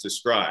I just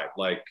described.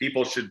 Like,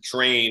 people should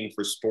train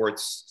for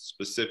sports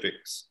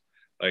specifics.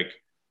 Like,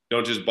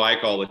 don't just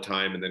bike all the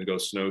time and then go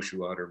snowshoe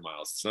 100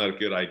 miles. It's not a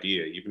good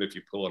idea. Even if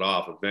you pull it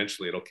off,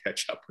 eventually it'll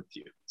catch up with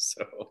you.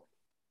 So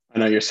I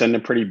know you're sending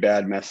a pretty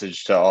bad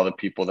message to all the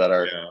people that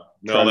are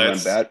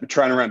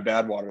trying to run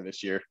Badwater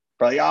this year.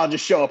 Probably, I'll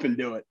just show up and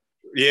do it.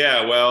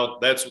 Yeah, well,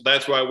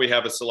 that's why we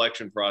have a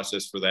selection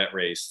process for that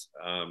race,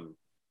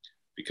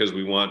 because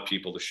we want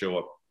people to show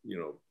up,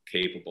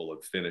 capable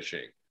of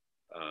finishing.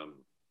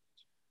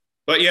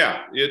 But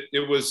yeah,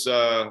 it was.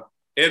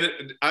 And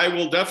I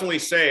will definitely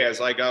say,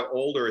 as I got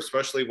older,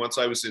 especially once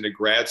I was into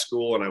grad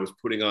school and I was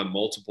putting on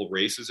multiple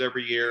races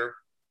every year,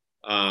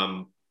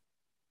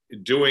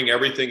 doing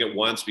everything at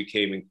once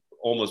became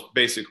almost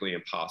basically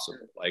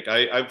impossible. Like,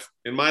 I've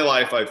in my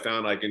life, I've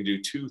found I can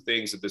do 2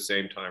 things at the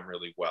same time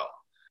really well.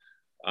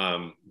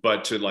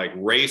 But to like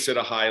race at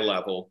a high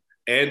level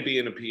and be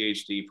in a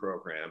PhD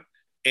program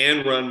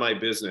and run my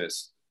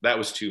business, that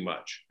was too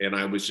much. And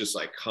I was just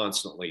like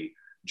constantly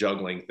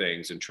juggling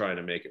things and trying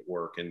to make it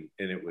work. And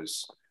it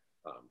was,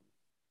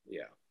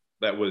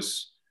 that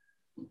was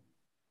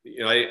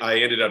I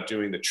ended up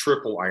doing the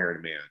triple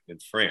Ironman in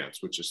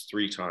France, which is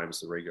 3 times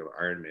the regular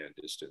Ironman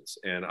distance.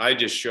 And I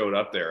just showed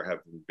up there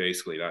having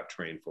basically not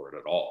trained for it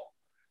at all.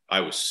 I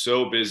was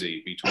so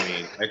busy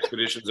between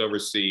expeditions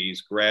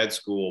overseas, grad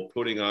school,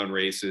 putting on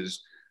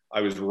races.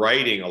 I was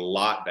writing a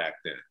lot back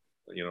then,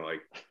 like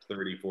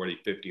 30, 40,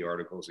 50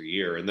 articles a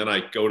year. And then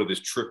I go to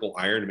this triple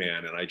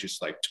Ironman and I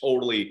just like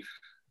totally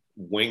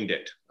winged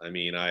it. I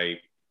mean,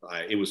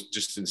 it was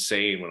just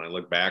insane when I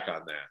look back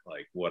on that,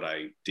 like what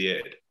I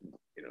did,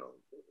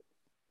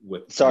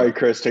 Sorry,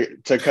 Chris,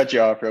 to cut you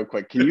off real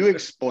quick. Can you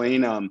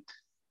explain,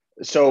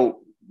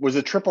 so was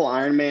a triple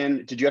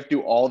Ironman, did you have to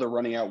do all the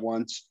running at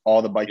once,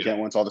 all the biking at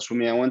once, all the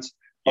swimming at once?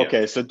 Yeah.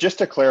 Okay, so just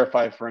to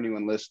clarify for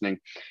anyone listening,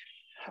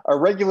 a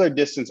regular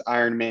distance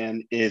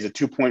Ironman is a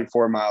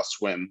 2.4 mile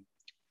swim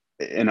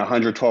and a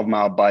 112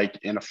 mile bike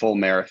and a full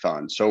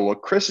marathon. So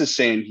what Chris is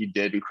saying he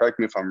did, and correct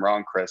me if I'm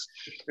wrong, Chris,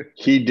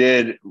 he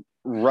did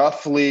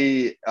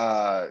roughly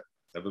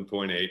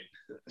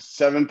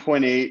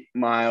 7.8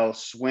 mile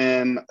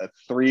swim, a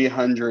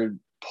 300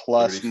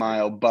 plus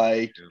mile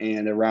bike,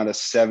 and around a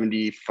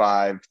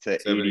 75 to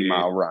 80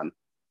 mile run.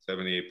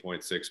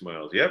 78.6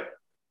 miles. Yep.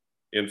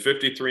 In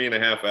 53 and a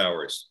half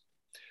hours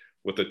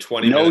with a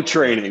 20 no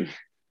training. Run.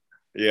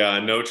 Yeah,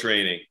 no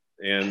training.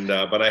 And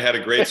but I had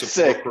a great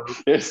support group.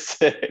 You're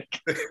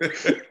sick.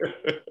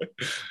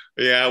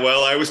 Yeah,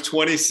 well, I was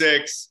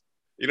 26.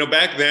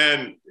 Back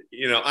then,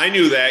 I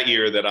knew that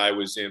year that I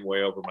was in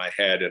way over my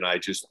head, and I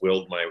just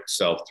willed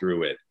myself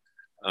through it.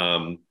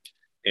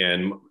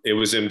 And it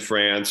was in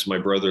France. My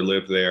brother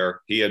lived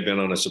there. He had been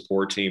on a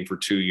support team for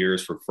 2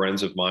 years for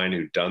friends of mine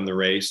who'd done the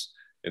race.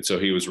 And so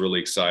he was really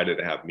excited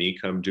to have me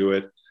come do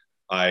it.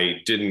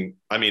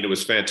 It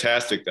was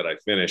fantastic that I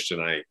finished,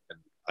 and I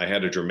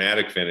had a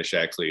dramatic finish,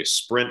 actually, a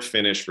sprint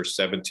finish for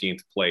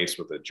 17th place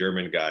with a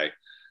German guy.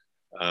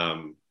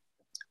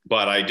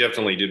 But I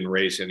definitely didn't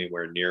race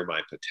anywhere near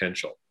my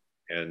potential.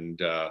 And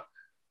I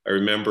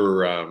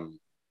remember,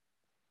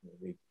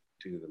 let me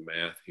do the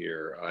math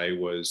here. I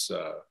was,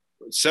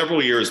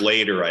 several years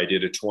later, I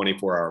did a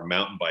 24-hour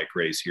mountain bike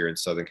race here in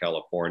Southern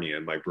California,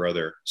 and my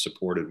brother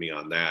supported me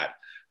on that.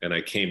 And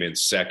I came in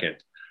second.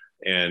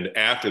 And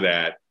after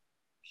that,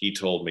 he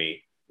told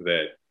me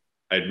that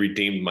I'd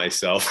redeemed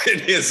myself in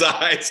his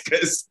eyes,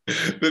 because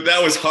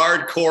that was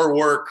hardcore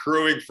work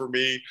crewing for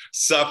me,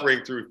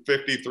 suffering through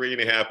 53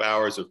 and a half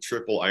hours of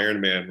triple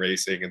Ironman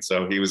racing. And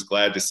so he was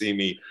glad to see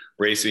me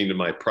racing to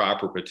my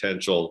proper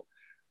potential.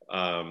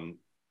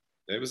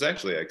 It was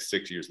actually like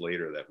 6 years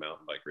later, that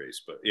mountain bike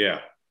race. But yeah,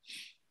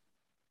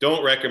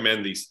 don't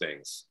recommend these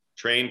things.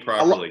 Train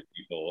properly,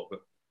 people.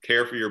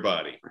 Care for your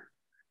body.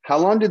 How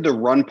long did the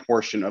run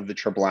portion of the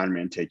triple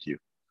Ironman take you?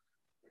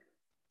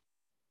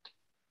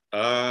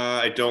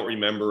 I don't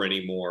remember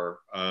anymore.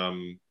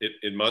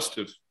 It must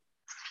have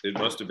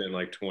been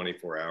like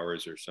 24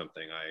 hours or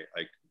something.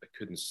 I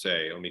couldn't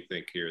say. Let me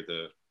think here.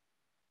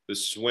 The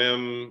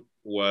swim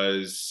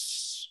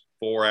was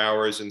 4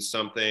 hours and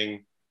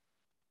something.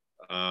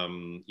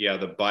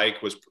 The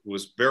bike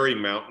was very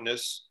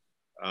mountainous.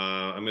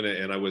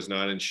 And I was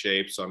not in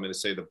shape, so I'm gonna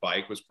say the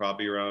bike was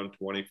probably around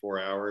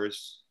 24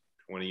 hours,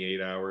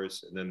 28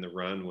 hours, and then the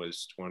run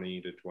was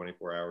 20 to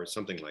 24 hours,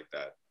 something like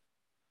that.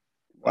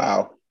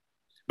 Wow.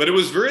 But it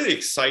was really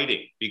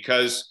exciting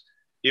because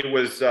it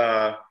was,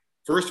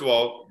 first of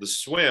all, the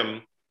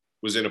swim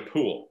was in a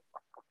pool,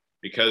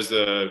 because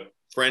the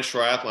French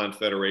Triathlon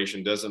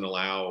Federation doesn't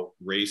allow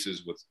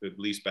races with, at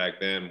least back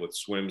then, with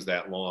swims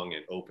that long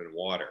in open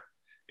water.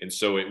 And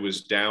so it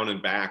was down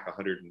and back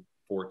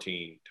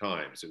 114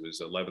 times. It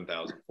was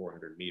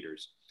 11,400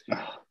 meters.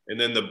 And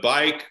then the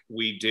bike,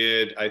 we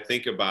did, I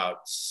think, about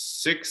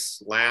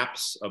 6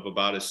 laps of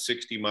about a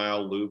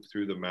 60-mile loop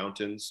through the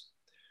mountains.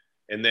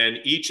 And then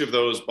each of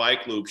those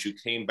bike loops, you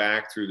came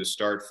back through the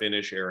start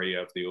finish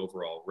area of the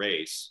overall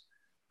race,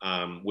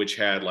 which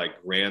had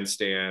like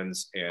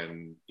grandstands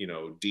and,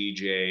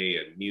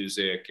 DJ and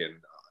music and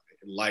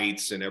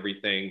lights and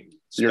everything.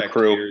 Your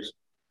crew.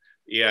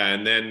 Yeah.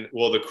 And then,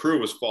 well, the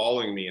crew was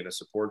following me in a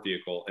support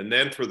vehicle. And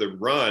then for the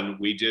run,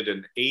 we did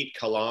an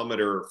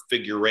 8-kilometer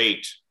figure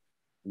 8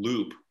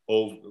 loop,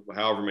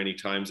 however many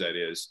times that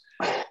is.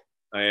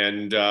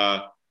 And,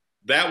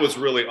 that was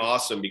really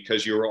awesome,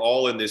 because you were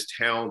all in this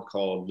town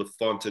called Le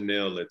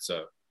Fontenil. It's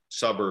a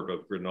suburb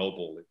of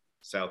Grenoble,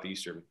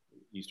 southeastern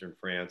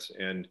France.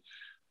 And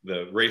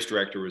the race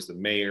director was the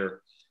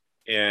mayor.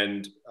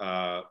 And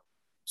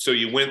so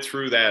you went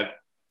through that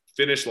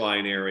finish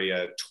line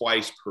area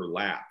twice per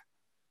lap.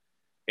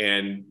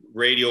 And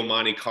Radio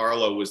Monte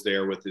Carlo was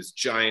there with this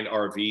giant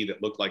RV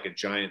that looked like a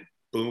giant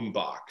boom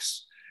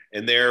box.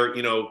 And they're,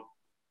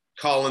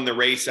 calling the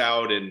race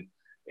out.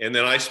 And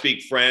then I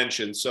speak French.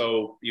 And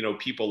so,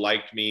 people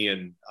liked me,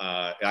 and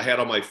I had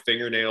all my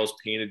fingernails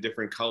painted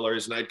different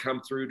colors, and I'd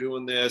come through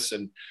doing this.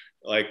 And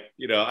I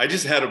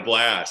just had a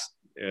blast,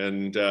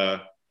 and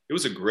it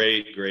was a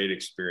great, great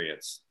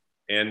experience.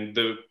 And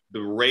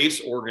the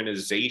race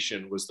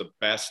organization was the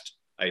best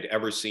I'd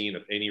ever seen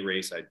of any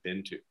race I'd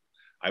been to.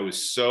 I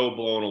was so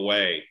blown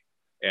away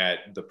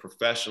at the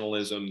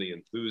professionalism, the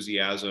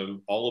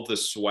enthusiasm, all of the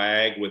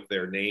swag with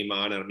their name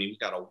on it. I mean, we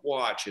got a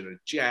watch and a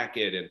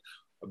jacket and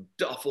a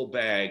duffel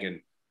bag.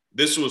 And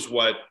this was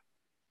what,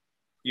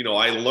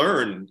 I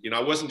learned,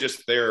 I wasn't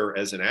just there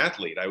as an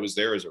athlete. I was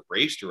there as a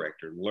race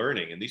director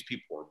learning, and these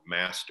people were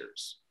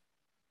masters.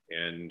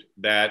 And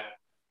that,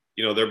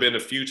 there've been a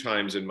few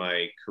times in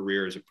my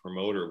career as a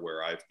promoter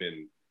where I've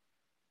been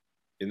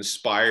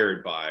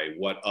inspired by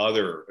what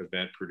other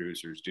event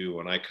producers do.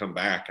 And I come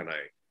back and I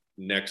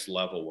next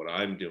level what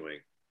I'm doing,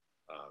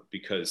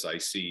 because I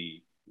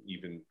see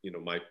even,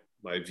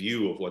 my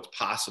view of what's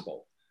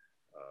possible,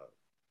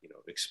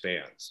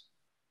 expands.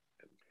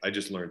 And I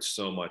just learned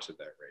so much at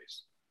that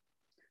race.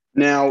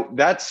 Now,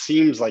 that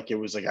seems like it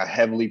was like a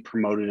heavily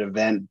promoted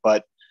event,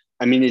 but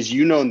I mean, as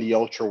you know, in the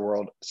ultra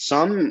world,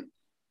 some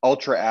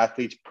ultra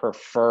athletes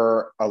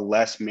prefer a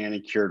less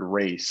manicured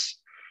race.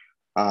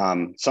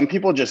 Some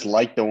people just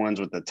like the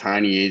ones with the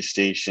tiny aid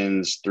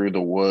stations through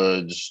the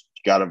woods.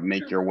 You got to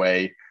make your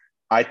way.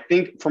 I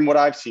think from what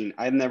I've seen,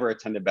 I've never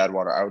attended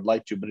Badwater. I would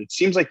like to, but it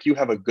seems like you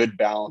have a good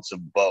balance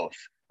of both.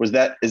 Is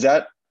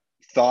that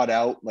thought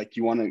out? Like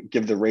you want to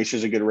give the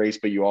racers a good race,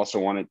 but you also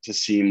want it to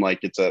seem like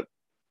it's a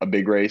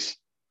big race?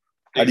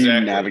 How do you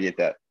navigate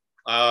that?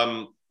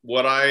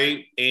 What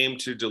I aim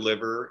to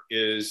deliver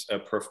is a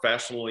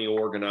professionally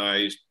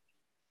organized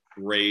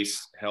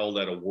race held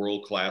at a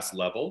world-class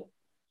level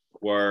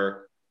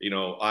where,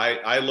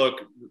 I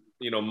look,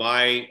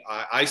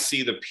 I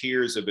see the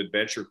peers of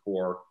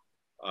AdventureCORPS,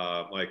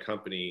 my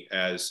company,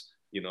 as,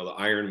 the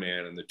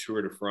Ironman and the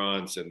Tour de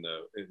France and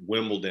the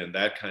Wimbledon,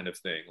 that kind of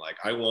thing. Like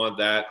I want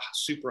that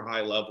super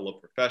high level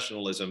of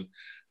professionalism,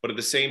 but at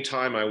the same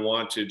time, I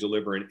want to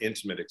deliver an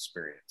intimate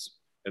experience.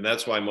 And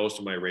that's why most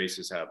of my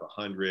races have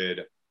 100,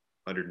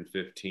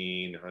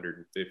 115,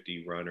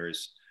 150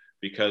 runners,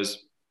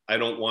 because I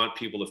don't want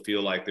people to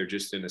feel like they're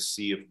just in a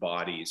sea of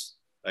bodies.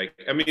 Like,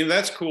 I mean,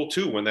 that's cool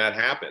too when that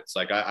happens.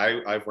 Like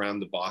I've run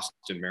the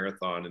Boston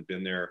Marathon and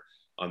been there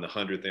on the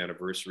 100th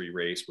anniversary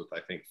race with, I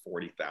think,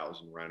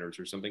 40,000 runners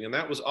or something. And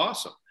that was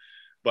awesome.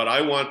 But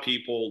I want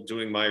people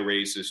doing my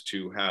races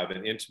to have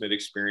an intimate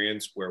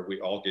experience where we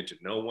all get to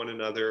know one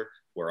another,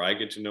 where I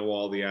get to know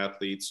all the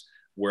athletes,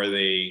 where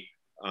they,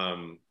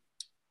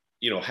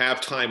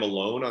 have time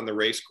alone on the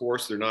race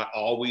course. They're not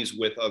always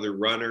with other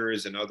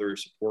runners and other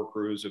support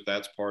crews, if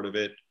that's part of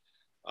it.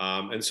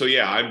 And so,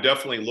 yeah, I'm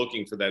definitely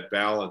looking for that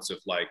balance of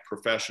like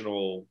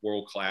professional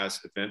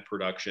world-class event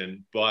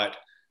production, but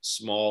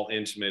small,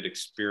 intimate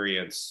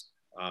experience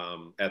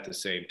at the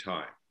same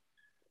time.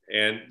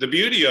 And the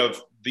beauty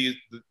of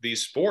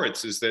these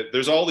sports is that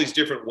there's all these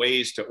different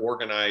ways to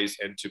organize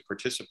and to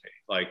participate.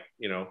 Like,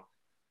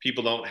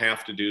 people don't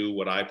have to do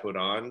what I put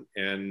on,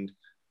 and,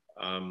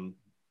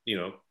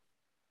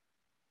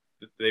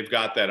 they've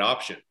got that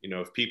option.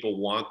 If people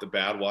want the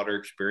Badwater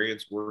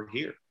experience, we're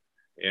here.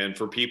 And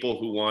for people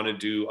who want to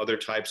do other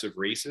types of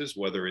races,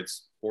 whether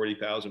it's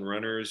 40,000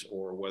 runners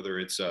or whether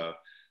it's a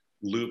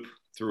loop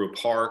through a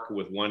park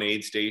with one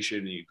aid station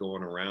and you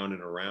going around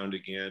and around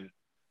again,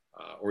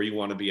 or you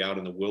want to be out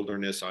in the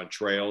wilderness on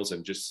trails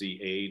and just see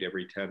aid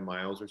every 10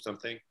 miles or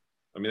something.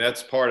 I mean,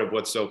 that's part of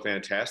what's so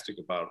fantastic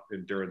about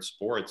endurance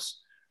sports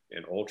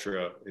and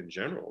ultra in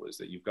general, is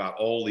that you've got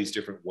all these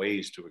different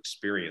ways to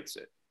experience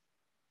it.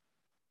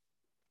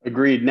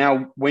 Agreed.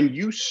 Now, when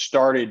you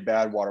started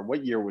Badwater,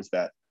 what year was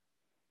that?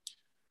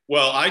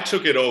 Well, I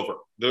took it over.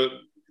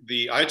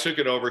 I took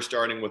it over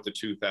starting with the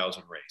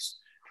 2000 race.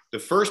 The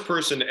first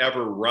person to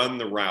ever run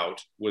the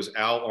route was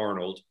Al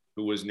Arnold,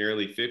 who was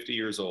nearly 50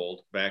 years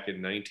old back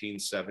in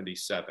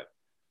 1977.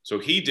 So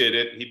he did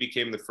it. He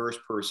became the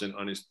first person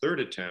on his third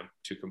attempt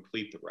to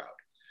complete the route.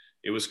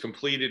 It was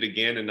completed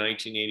again in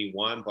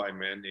 1981 by a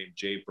man named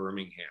Jay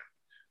Birmingham.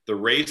 The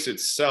race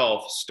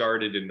itself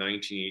started in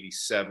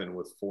 1987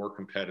 with 4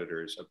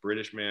 competitors, a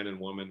British man and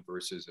woman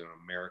versus an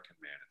American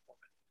man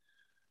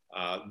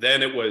and woman.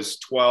 Then it was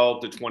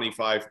 12 to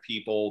 25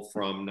 people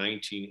from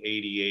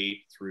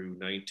 1988 through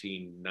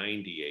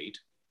 1998.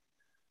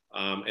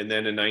 And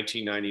then in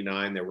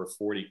 1999, there were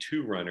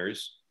 42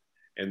 runners.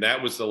 And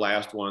that was the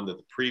last one that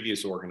the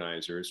previous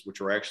organizers, which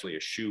were actually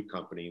a shoe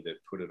company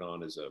that put it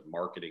on as a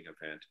marketing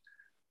event,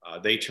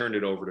 they turned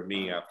it over to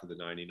me after the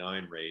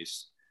 99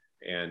 race.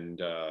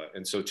 And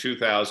so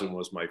 2000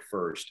 was my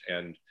first.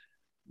 And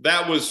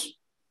that was,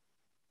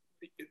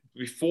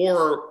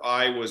 before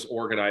I was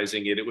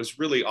organizing it, it was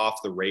really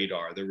off the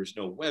radar. There was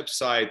no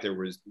website. There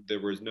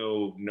was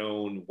no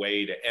known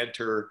way to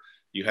enter.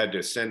 You had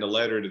to send a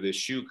letter to this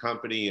shoe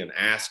company and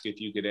ask if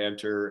you could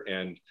enter.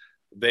 And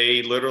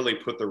they literally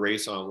put the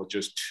race on with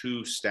just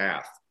 2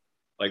 staff.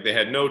 Like they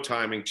had no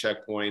timing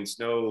checkpoints,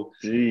 no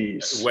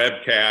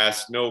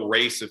webcast, no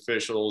race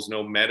officials,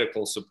 no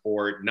medical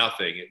support,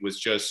 nothing. It was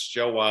just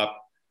show up.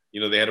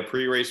 They had a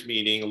pre-race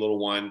meeting, a little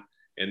one,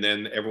 and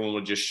then everyone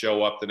would just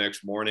show up the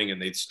next morning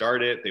and they'd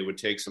start it. They would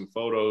take some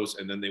photos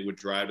and then they would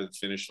drive to the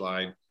finish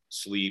line,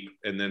 sleep,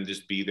 and then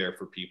just be there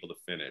for people to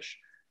finish.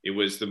 It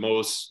was the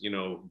most,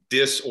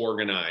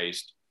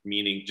 disorganized,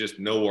 meaning just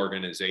no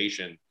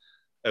organization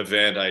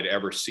event I'd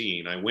ever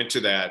seen. I went to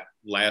that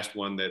last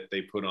one that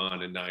they put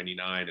on in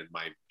 99, and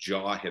my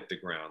jaw hit the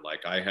ground.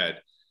 Like I had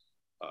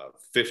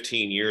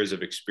 15 years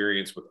of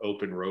experience with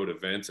open road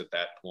events at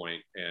that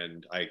point,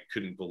 and I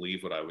couldn't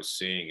believe what I was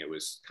seeing. It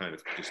was kind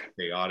of just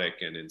chaotic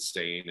and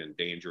insane and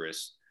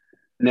dangerous.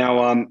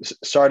 Now,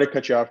 sorry to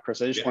cut you off, Chris.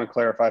 I just want to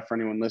clarify for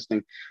anyone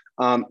listening.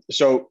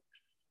 So,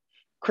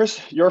 Chris,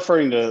 you're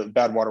referring to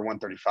Badwater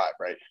 135,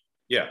 right?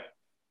 Yeah.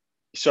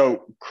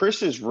 So,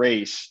 Chris's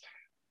race,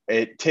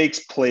 it takes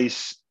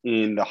place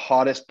in the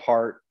hottest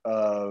part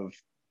of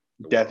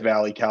Death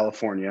Valley,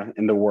 California,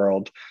 in the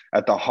world,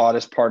 at the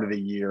hottest part of the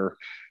year.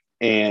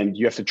 And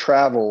you have to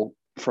travel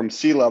from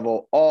sea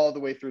level all the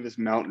way through this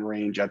mountain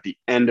range. At the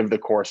end of the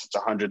course, it's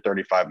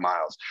 135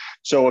 miles.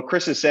 So what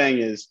Chris is saying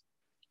is,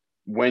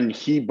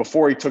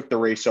 before he took the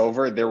race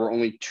over, there were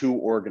only 2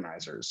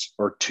 organizers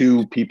or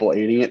 2 people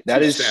aiding it.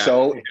 That is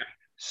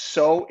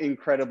so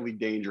incredibly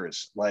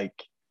dangerous. Like,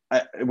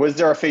 was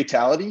there a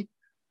fatality?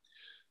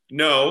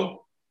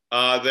 No,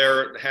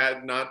 there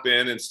had not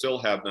been, and still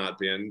have not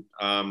been.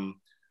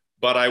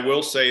 But I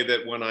will say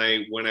that when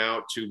I went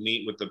out to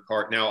meet with the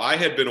park, now I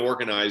had been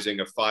organizing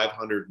a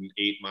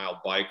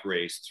 508-mile bike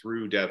race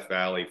through Death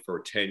Valley for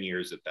 10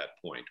 years at that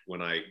point,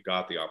 when I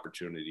got the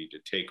opportunity to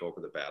take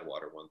over the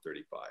Badwater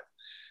 135.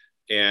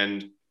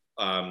 And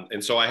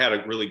so I had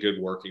a really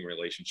good working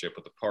relationship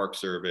with the Park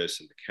Service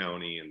and the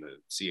county and the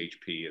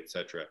CHP, et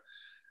cetera.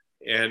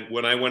 And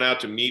when I went out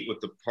to meet with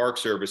the Park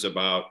Service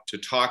to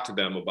talk to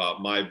them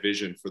about my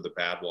vision for the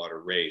Badwater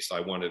race,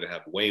 I wanted to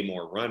have way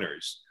more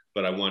runners,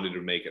 but I wanted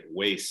to make it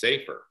way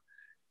safer.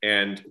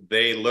 And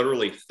they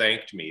literally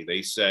thanked me.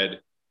 They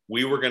said,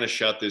 we were going to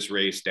shut this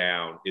race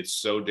down. It's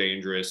so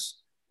dangerous.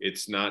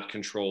 It's not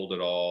controlled at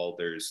all.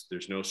 There's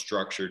no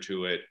structure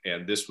to it.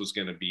 And this was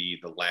going to be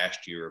the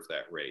last year of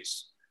that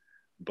race.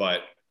 But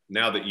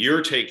now that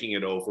you're taking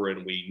it over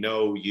and we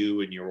know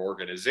you and your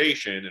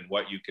organization and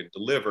what you can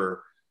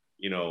deliver,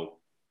 you know,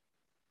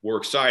 we're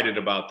excited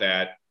about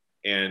that.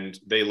 And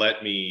they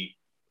let me,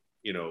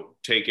 you know,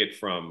 take it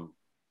from,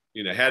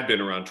 you know, had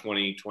been around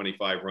 20,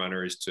 25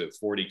 runners to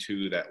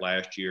 42 that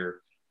last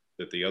year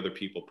that the other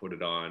people put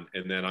it on.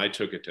 And then I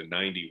took it to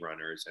 90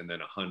 runners and then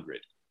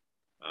 100.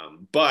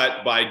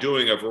 But by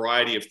doing a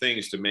variety of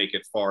things to make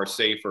it far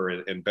safer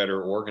and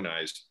better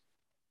organized,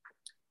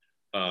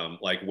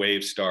 like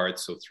wave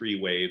starts, so 3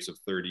 waves of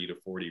 30 to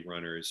 40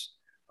 runners,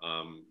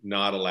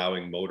 not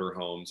allowing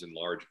motorhomes and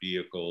large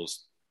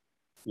vehicles,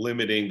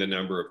 limiting the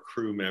number of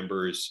crew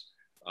members,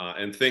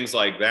 and things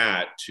like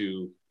that,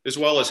 as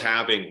well as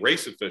having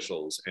race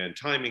officials and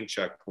timing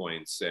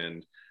checkpoints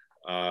and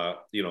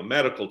you know,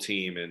 medical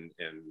team and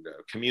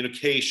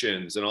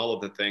communications and all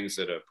of the things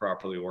that a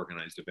properly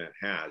organized event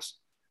has.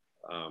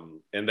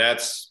 And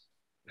that's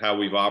how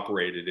we've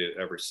operated it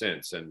ever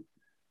since. And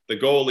the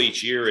goal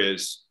each year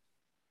is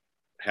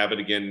have it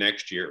again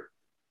next year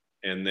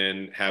and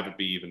then have it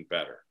be even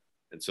better.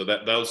 And so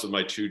those are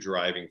my 2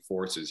 driving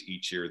forces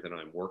each year that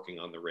I'm working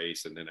on the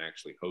race and then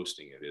actually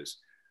hosting it. Is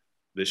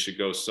this should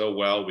go so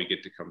well, we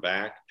get to come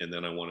back, and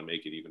then I want to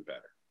make it even better.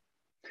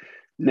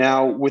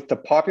 Now, with the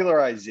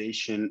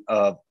popularization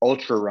of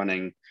ultra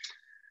running,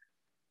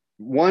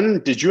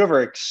 did you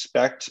ever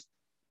expect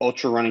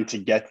ultra running to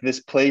get to this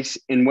place?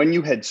 And when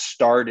you had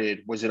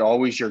started, was it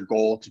always your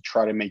goal to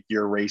try to make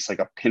your race like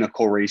a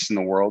pinnacle race in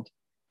the world?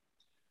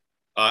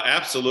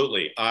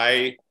 Absolutely.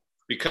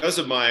 Because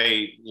of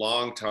my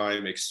long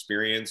time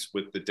experience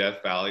with the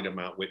Death Valley to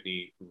Mount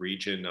Whitney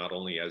region, not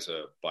only as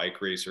a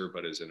bike racer,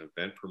 but as an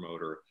event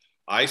promoter,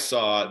 I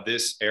saw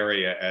this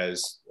area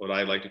as what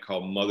I like to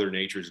call Mother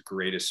Nature's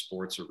greatest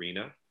sports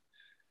arena.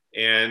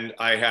 And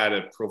I had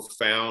a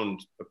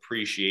profound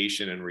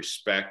appreciation and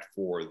respect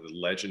for the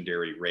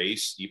legendary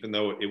race, even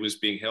though it was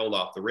being held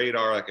off the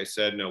radar, like I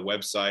said, no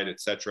website, et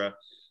cetera.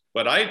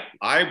 But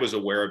I was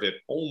aware of it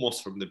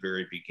almost from the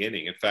very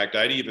beginning. In fact,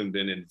 I'd even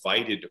been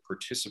invited to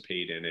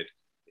participate in it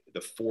the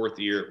 4th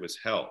year it was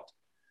held.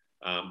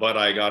 But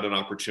I got an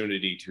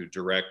opportunity to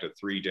direct a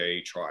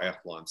 3-day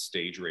triathlon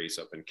stage race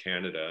up in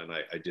Canada, and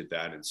I did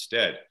that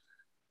instead.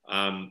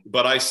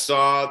 But I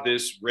saw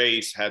this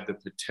race had the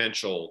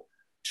potential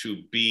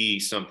to be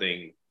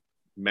something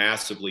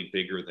massively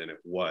bigger than it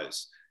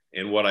was.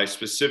 And what I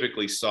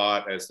specifically saw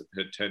it as the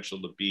potential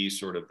to be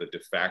sort of the de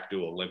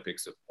facto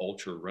Olympics of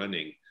ultra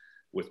running,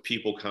 with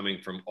people coming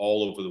from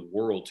all over the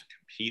world to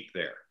compete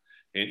there.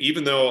 And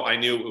even though I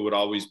knew it would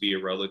always be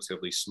a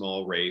relatively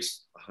small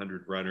race,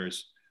 100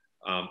 runners,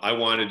 I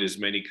wanted as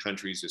many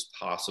countries as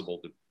possible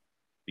to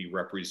be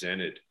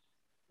represented.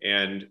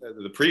 And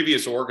the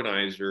previous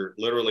organizer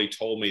literally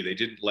told me they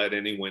didn't let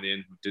anyone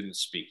in who didn't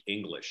speak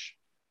English,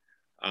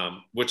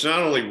 which not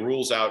only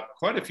rules out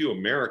quite a few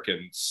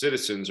American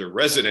citizens or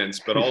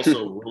residents, but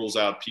also rules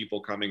out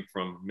people coming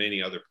from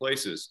many other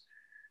places.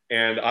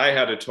 And I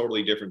had a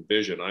totally different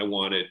vision. I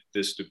wanted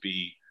this to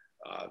be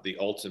the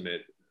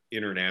ultimate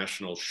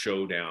international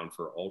showdown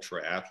for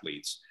ultra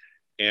athletes.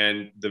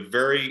 And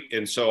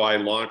so I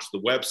launched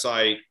the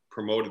website,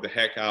 promoted the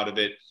heck out of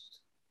it.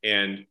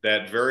 And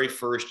that very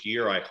first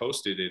year I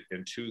hosted it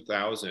in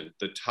 2000,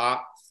 the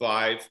top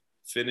 5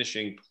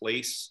 finishing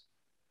place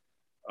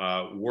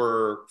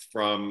were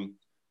from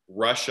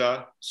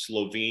Russia,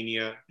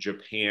 Slovenia,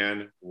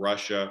 Japan,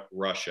 Russia,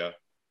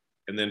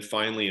 and then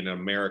finally an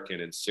American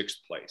in sixth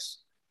place.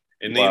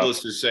 And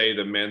needless to say,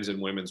 the men's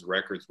and women's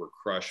records were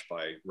crushed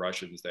by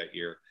Russians that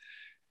year.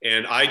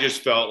 And I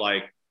just felt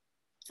like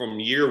from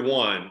year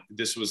one,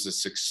 this was a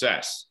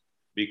success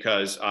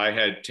because I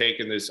had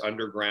taken this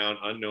underground,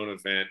 unknown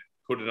event,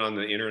 put it on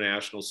the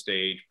international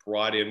stage,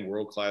 brought in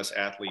world-class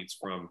athletes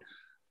from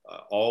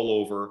all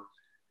over.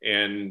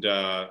 And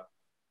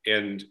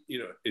you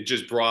know, it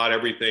just brought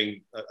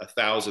everything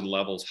 1,000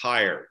 levels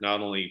higher, not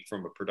only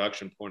from a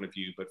production point of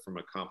view, but from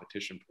a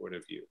competition point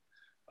of view.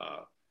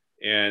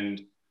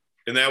 And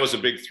that was a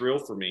big thrill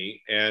for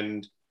me.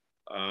 And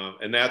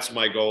that's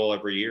my goal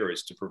every year,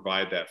 is to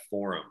provide that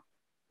forum.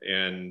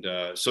 And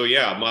so,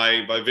 yeah,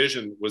 my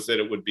vision was that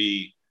it would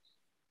be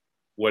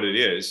what it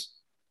is.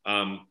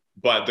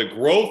 But the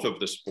growth of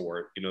the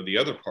sport, you know, the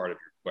other part of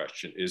your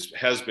question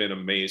has been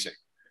amazing.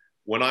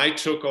 When I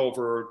took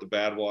over the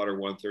Badwater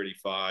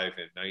 135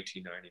 in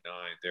 1999,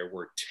 there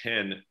were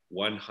 10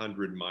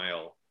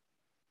 100-mile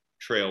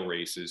trail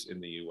races in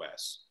the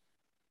U.S.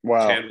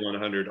 Wow. 10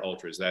 100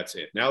 ultras, that's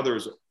it. Now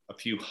there's a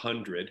few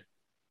hundred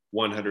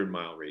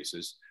 100-mile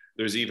races.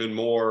 There's even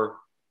more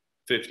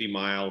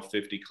 50-mile,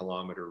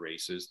 50-kilometer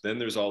races. Then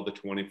there's all the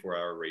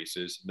 24-hour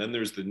races. Then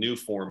there's the new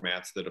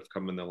formats that have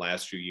come in the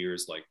last few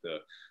years, like the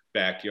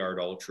backyard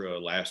ultra,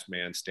 last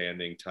man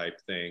standing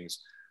type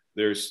things.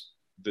 There's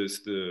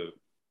the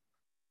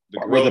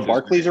were the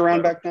Barclays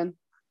around back then?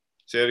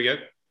 Say it again.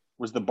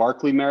 Was the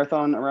Barclay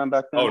Marathon around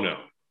back then? Oh no.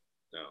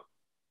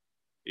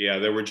 Yeah,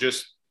 there were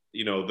just,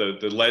 you know,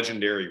 the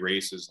legendary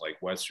races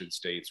like Western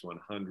States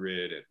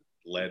 100 and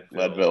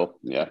Leadville.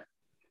 Yeah.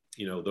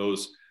 You know,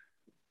 those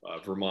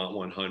Vermont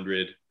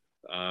 100.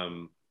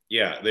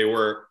 Yeah, they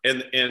were,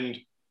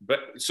 but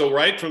so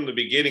right from the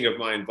beginning of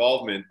my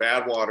involvement,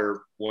 Badwater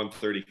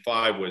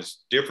 135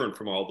 was different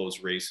from all those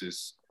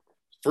races.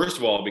 First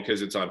of all,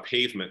 because it's on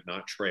pavement,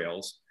 not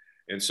trails.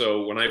 And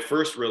so when I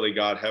first really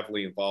got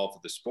heavily involved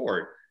with the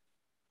sport,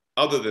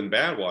 other than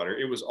Badwater,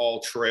 it was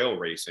all trail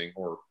racing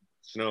or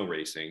snow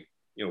racing,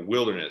 you know,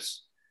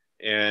 wilderness.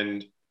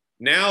 And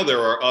now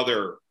there are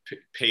other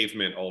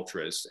pavement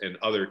ultras and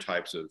other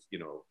types of, you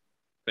know,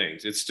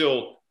 things. It's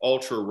still,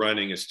 ultra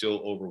running is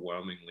still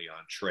overwhelmingly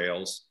on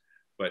trails,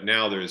 but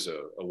now there's a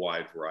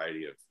wide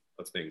variety of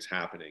things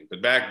happening.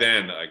 But back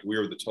then, like, we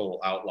were the total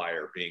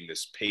outlier, being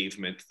this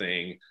pavement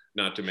thing,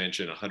 not to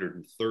mention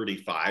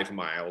 135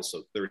 miles,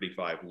 so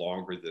 35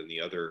 longer than the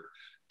other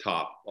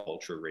top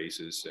ultra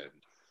races. And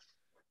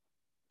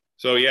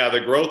so, yeah,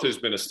 the growth has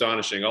been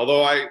astonishing.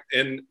 Although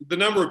and the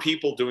number of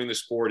people doing the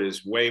sport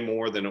is way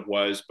more than it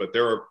was, but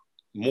there are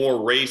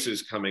more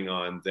races coming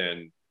on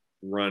than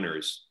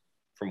runners,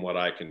 from what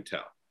I can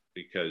tell,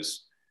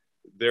 because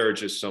there are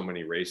just so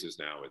many races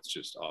now. It's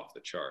just off the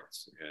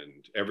charts,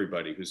 and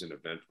everybody who's an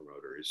event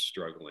promoter is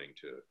struggling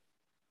to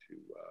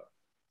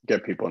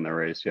get people in the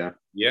race.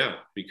 Yeah,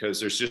 because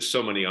there's just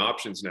so many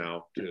options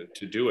now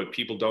to do it.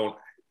 People don't,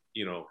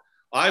 you know,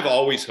 I've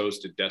always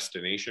hosted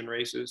destination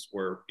races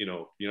where, you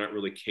know, you're not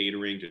really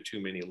catering to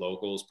too many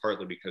locals,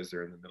 partly because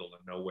they're in the middle of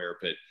nowhere,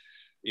 but,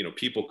 you know,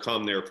 people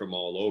come there from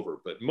all over.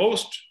 But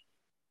most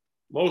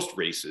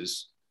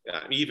races,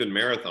 even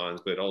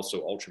marathons, but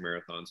also ultra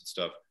marathons and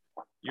stuff,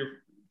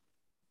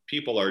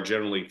 people are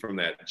generally from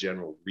that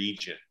general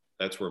region.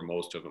 That's where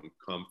most of them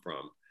come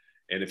from.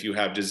 And if you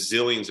have just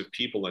zillions of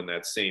people in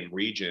that same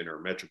region or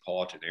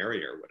metropolitan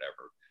area or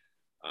whatever,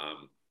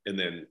 and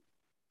then,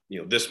 you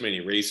know, this many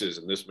races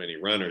and this many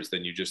runners,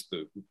 then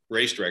the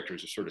race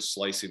directors are sort of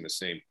slicing the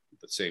same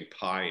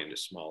pie into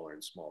smaller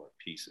and smaller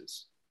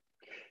pieces.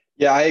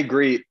 Yeah, I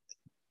agree.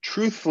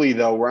 Truthfully,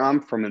 though, where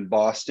I'm from in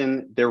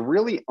Boston, there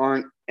really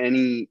aren't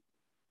any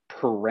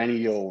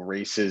perennial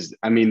races.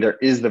 I mean, there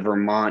is the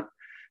Vermont,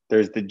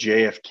 there's the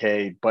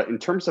JFK, but in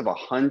terms of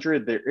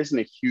 100, there isn't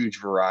a huge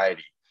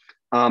variety.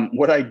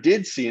 What I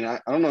did see, and I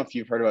don't know if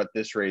you've heard about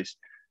this race,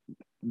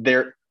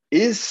 there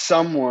is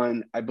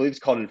someone, I believe it's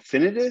called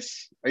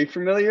Infinitus. Are you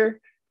familiar?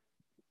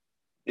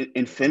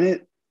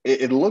 Infinite.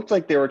 It looked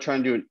like they were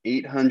trying to do an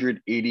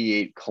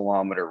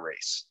 888-kilometer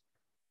race.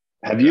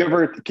 Have you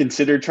ever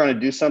considered trying to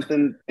do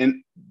something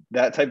in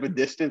that type of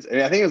distance? I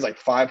mean, I think it was like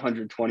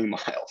 520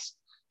 miles.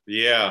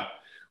 Yeah.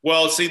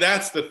 Well, see,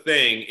 that's the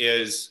thing,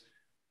 is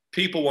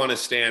people want to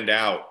stand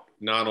out,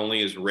 not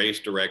only as race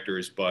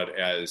directors, but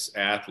as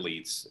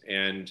athletes.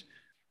 And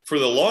for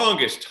the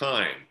longest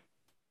time,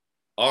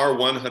 our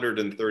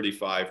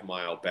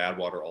 135-mile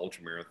Badwater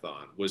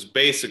Ultramarathon was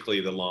basically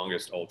the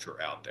longest ultra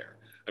out there.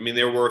 I mean,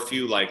 there were a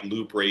few like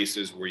loop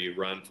races where you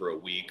run for a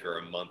week or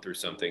a month or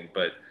something,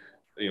 but,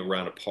 you know,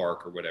 around a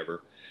park or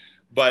whatever.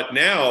 But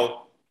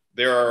now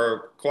there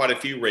are quite a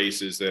few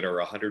races that are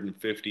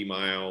 150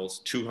 miles,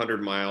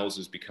 200 miles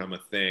has become a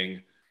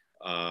thing.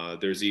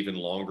 There's even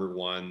longer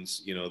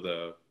ones. You know,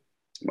 the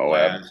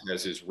Moab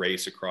has his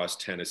race across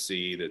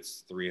Tennessee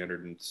that's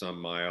 300 and some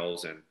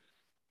miles. And,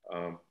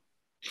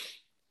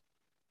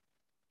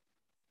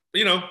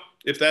 you know,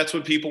 if that's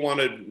what people want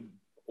to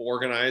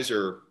organize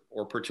or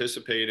or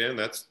participate in,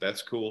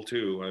 that's cool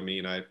too. I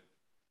mean,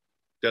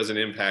 doesn't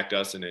impact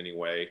us in any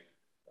way.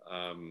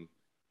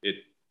 It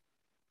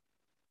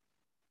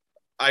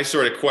I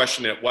sort of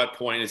question at what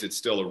point is it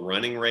still a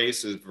running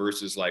race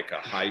versus like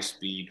a high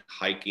speed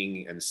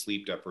hiking and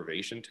sleep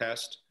deprivation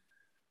test.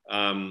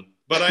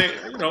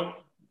 But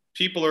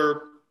people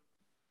are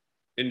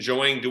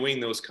enjoying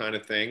doing those kind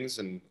of things,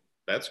 and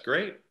that's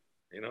great.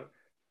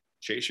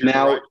 Chase your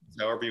horizons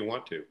however you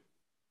want to.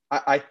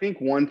 I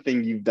think one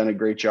thing you've done a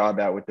great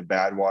job at with the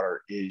Badwater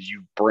is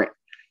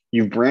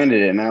you've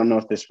branded it, and I don't know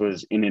if this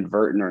was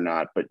inadvertent or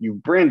not, but you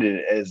branded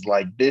it as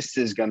like, this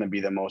is going to be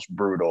the most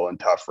brutal and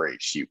tough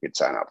race you could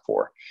sign up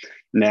for.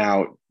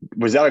 Now,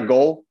 was that a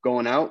goal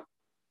going out?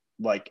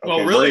 Like, okay,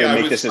 well, really,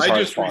 I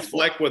just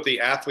reflect what the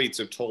athletes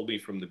have told me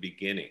from the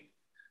beginning.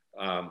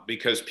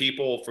 Because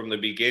people from the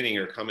beginning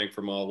are coming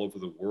from all over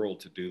the world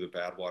to do the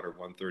Badwater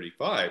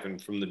 135.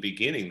 And from the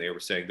beginning, they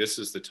were saying, this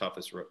is the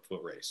toughest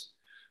foot race.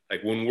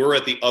 Like when we're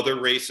at the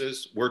other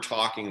races, we're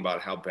talking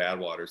about how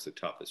Badwater is the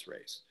toughest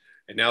race.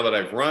 And now that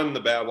I've run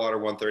the Badwater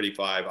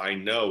 135, I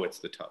know it's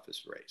the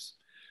toughest race.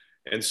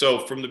 And so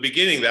from the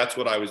beginning, that's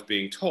what I was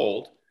being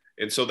told.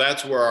 And so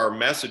that's where our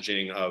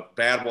messaging of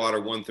Badwater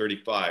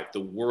 135, the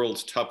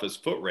world's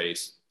toughest foot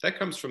race, that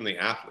comes from the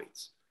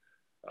athletes.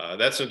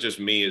 That's not just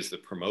me as the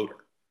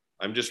promoter.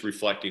 I'm just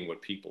reflecting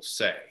what people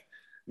say.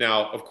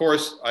 Now, of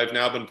course, I've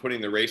now been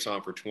putting the race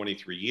on for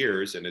 23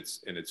 years, and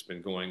it's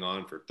been going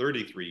on for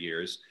 33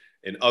 years.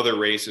 And other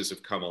races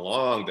have come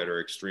along that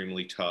are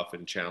extremely tough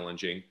and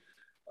challenging.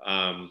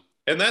 And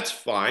that's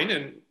fine.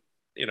 And,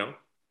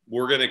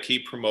 we're going to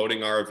keep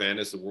promoting our event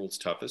as the world's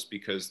toughest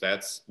because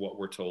that's what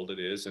we're told it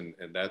is. And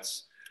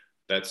that's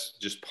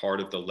just part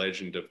of the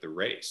legend of the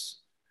race.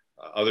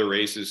 Other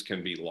races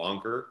can be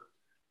longer.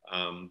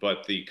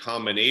 But the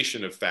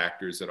combination of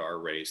factors at our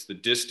race, the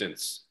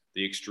distance,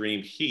 the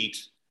extreme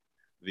heat,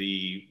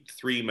 the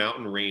 3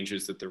 mountain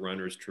ranges that the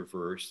runners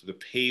traverse, the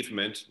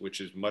pavement,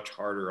 which is much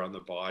harder on the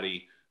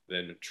body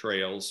than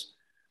trails,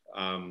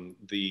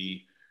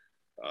 the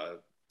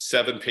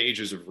 7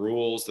 pages of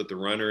rules that the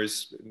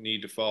runners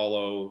need to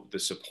follow, the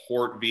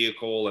support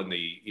vehicle and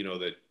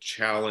the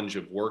challenge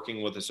of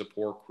working with a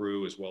support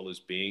crew as well as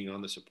being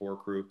on the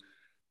support crew.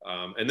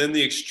 And then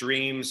the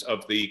extremes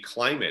of the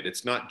climate.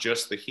 It's not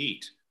just the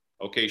heat.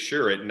 Okay,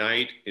 sure, at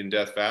night in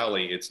Death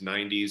Valley, it's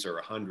 90s or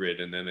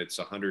 100, and then it's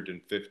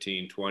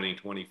 115, 20,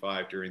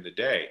 25 during the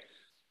day.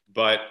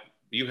 But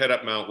you head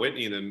up Mount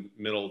Whitney in the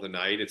middle of the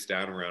night, it's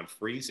down around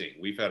freezing.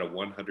 We've had a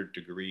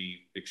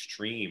 100-degree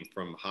extreme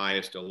from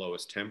highest to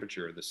lowest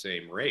temperature in the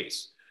same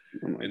race.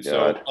 Oh my and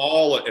God.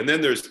 And then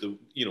there's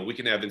we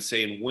can have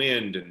insane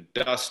wind and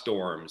dust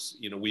storms.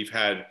 We've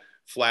had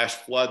flash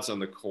floods on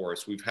the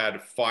course. We've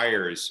had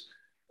fires.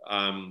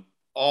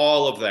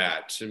 All of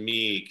that, to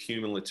me,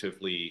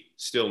 cumulatively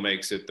still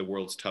makes it the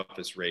world's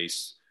toughest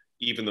race,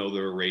 even though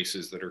there are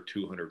races that are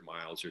 200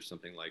 miles or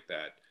something like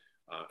that.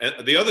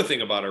 And the other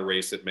thing about our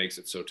race that makes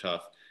it so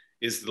tough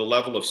is the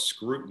level of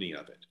scrutiny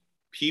of it.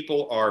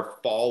 People are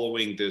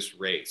following this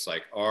race.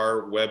 Like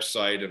our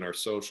website and our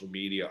social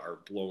media are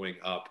blowing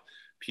up.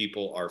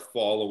 People are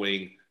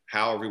following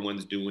how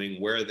everyone's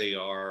doing, where they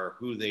are,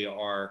 who they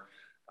are.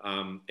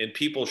 And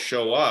people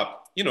show up.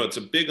 It's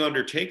a big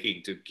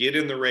undertaking to get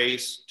in the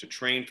race, to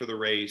train for the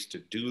race, to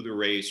do the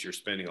race. You're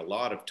spending a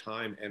lot of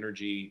time,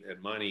 energy,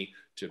 and money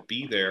to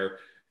be there.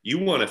 You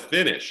want to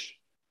finish.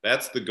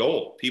 That's the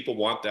goal. People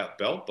want that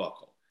belt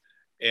buckle.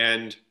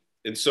 And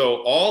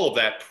so all of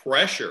that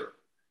pressure,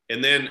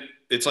 and then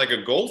it's like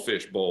a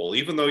goldfish bowl.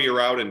 Even though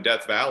you're out in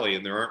Death Valley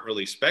and there aren't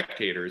really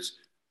spectators,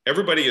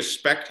 everybody is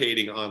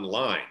spectating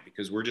online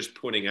because we're just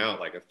putting out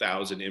like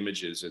 1,000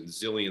 images and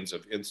zillions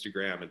of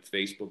Instagram and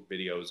Facebook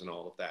videos and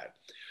all of that.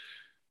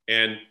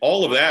 And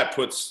all of that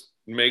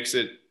makes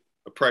it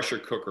a pressure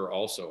cooker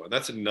also. And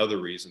that's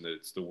another reason that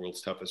it's the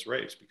world's toughest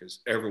race, because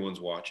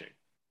everyone's watching.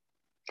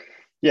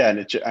 Yeah. And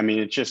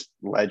it's just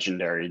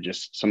legendary.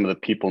 Just some of the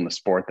people in the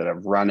sport that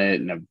have run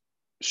it and have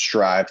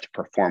strived to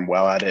perform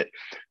well at it.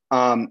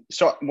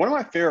 So one of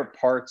my favorite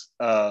parts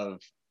of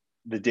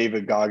the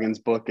David Goggins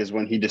book is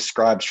when he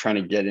describes trying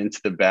to get into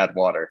the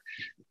Badwater.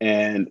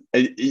 And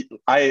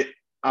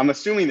I'm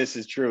assuming this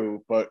is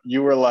true, but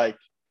you were like,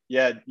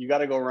 yeah, you got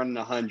to go run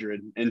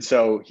 100. And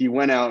so he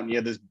went out and he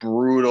had this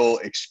brutal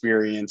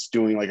experience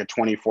doing like a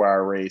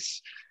 24-hour race.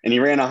 And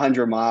he ran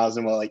 100 miles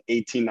in like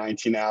 18,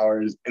 19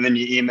 hours. And then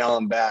you email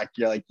him back.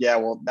 You're like, yeah,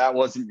 well, that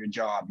wasn't your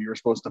job. You were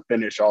supposed to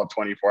finish all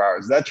 24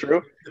 hours. Is that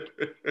true?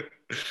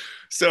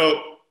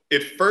 So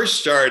it first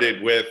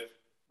started with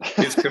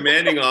his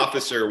commanding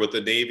officer with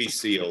the Navy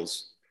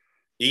SEALs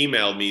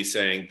emailed me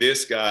saying,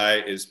 this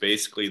guy is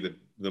basically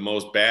the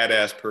most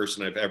badass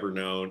person I've ever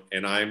known.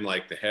 And I'm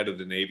like the head of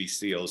the Navy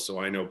SEALs, so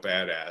I know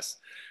badass.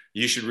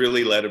 You should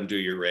really let him do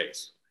your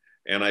race.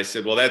 And I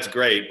said, well, that's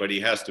great, but he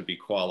has to be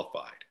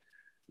qualified.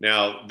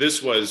 Now,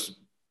 this was,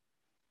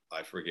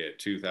 I forget,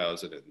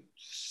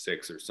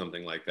 2006 or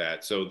something like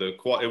that. So the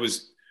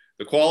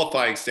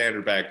qualifying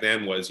standard back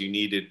then was you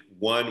needed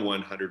one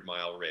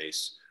 100-mile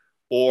race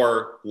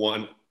or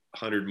one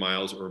 100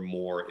 miles or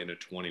more in a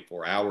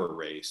 24-hour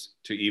race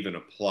to even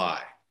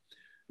apply.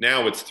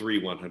 Now it's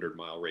 3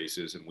 100-mile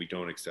races, and we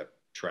don't accept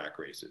track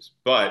races.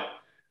 But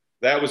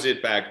that was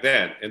it back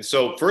then. And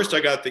so first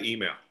I got the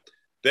email.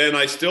 Then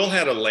I still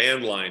had a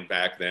landline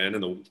back then,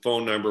 and the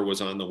phone number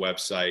was on the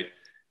website.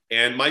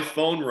 And my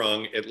phone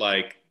rung at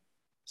like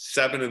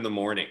 7 in the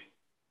morning.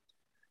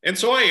 And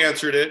so I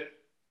answered it,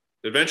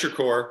 Adventure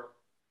Corps,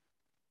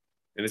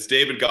 and it's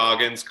David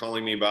Goggins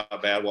calling me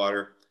about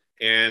Badwater.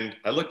 And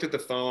I looked at the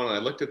phone, and I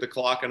looked at the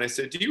clock, and I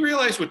said, do you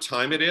realize what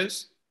time it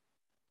is?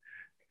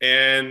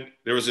 And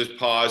there was this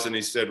pause, and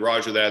he said,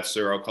 Roger that,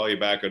 sir. I'll call you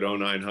back at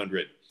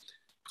 0900.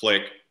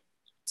 Click.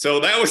 So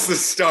that was the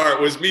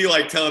start, was me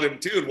like telling him,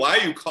 dude, why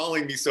are you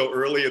calling me so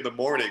early in the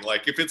morning?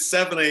 Like if it's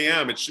 7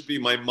 a.m., it should be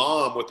my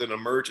mom with an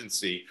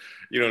emergency,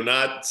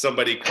 not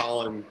somebody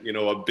calling,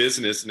 a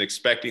business and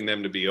expecting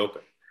them to be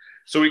open.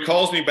 So he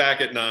calls me back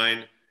at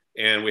 9,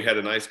 and we had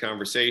a nice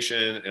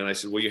conversation. And I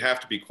said, well, you have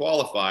to be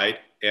qualified.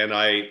 And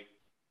I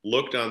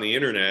looked on the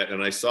internet,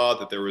 and I saw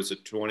that there was a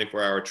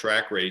 24-hour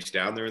track race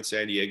down there in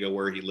San Diego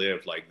where he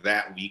lived, like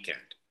that weekend.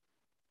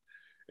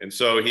 And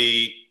so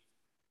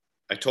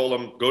I told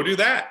him, go do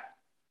that.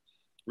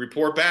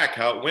 Report back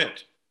how it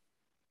went.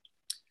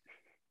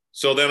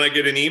 So then I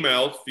get an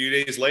email a few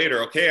days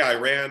later. Okay, I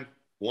ran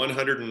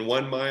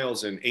 101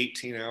 miles in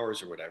 18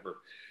 hours or whatever.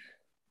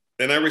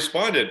 Then I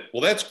responded,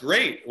 well, that's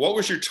great. What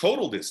was your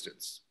total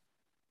distance?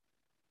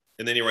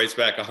 And then he writes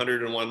back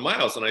 101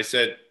 miles. And I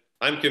said,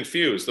 I'm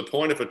confused. The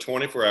point of a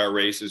 24-hour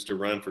race is to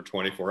run for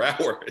 24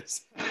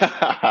 hours.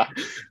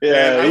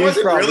 Yeah, I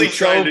wasn't really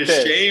trying to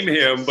pissed. shame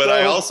him, but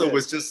I also pissed.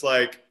 was just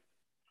like,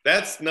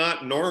 that's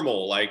not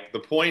normal. Like the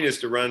point is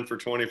to run for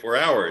 24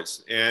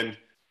 hours. And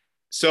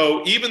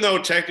so even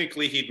though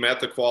technically he'd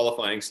met the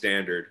qualifying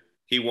standard,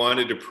 he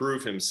wanted to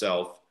prove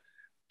himself.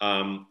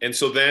 And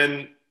so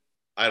then,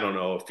 I don't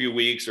know, a few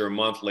weeks or a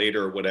month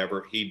later or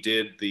whatever, he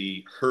did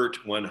the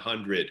HURT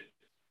 100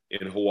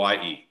 in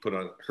Hawaii. Put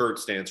on, HURT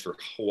stands for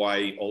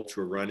Hawaii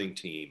Ultra Running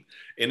Team.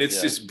 And it's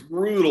this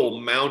brutal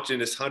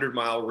mountainous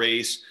 100-mile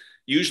race,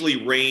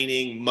 usually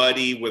raining,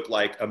 muddy, with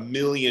like a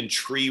million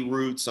tree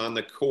roots on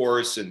the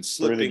course, and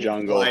slipping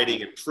and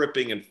sliding and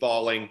tripping and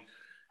falling.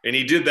 And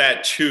he did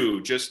that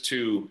too, just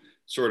to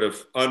sort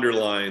of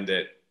underline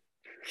that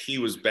he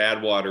was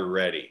Badwater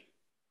ready.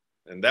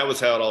 And that was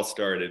how it all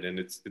started. And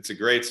it's a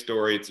great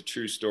story. It's a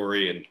true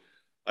story. And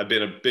I've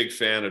been a big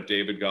fan of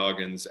David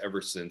Goggins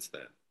ever since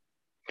then.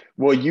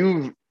 Well,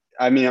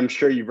 I'm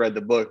sure you've read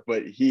the book,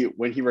 but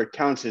when he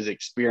recounts his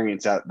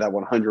experience at that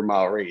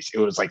 100-mile race, it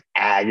was like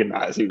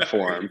agonizing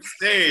for him.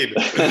 He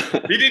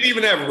didn't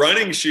even have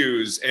running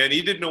shoes, and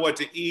he didn't know what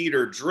to eat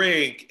or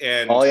drink.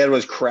 And all he had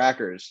was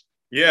crackers.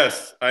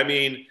 Yes. I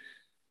mean,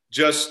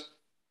 just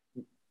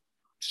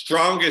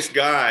strongest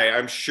guy,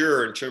 I'm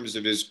sure, in terms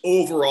of his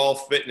overall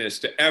fitness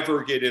to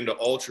ever get into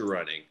ultra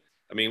running.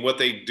 I mean, what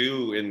they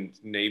do in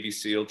Navy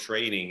SEAL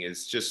training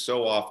is just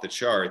so off the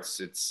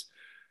charts. It's,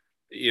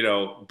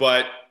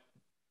 but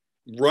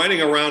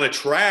running around a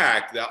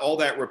track, all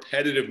that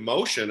repetitive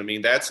motion, I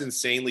mean, that's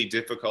insanely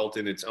difficult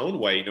in its own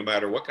way, no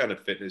matter what kind of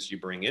fitness you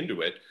bring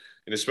into it.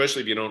 And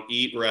especially if you don't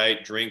eat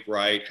right, drink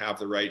right, have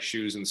the right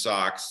shoes and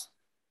socks.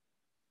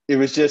 It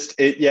was just,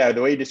 the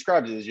way he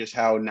described it is just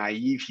how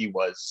naive he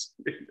was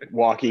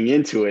walking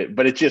into it.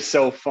 But it's just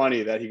so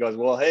funny that he goes,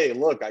 well, hey,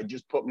 look, I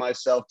just put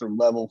myself through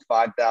level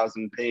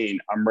 5,000 pain.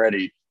 I'm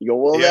ready. You go,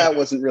 well, that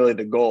wasn't really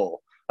the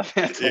goal.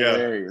 That's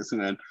hilarious,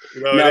 man.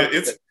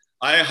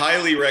 I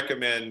highly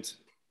recommend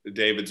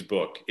David's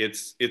book.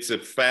 It's a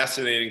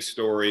fascinating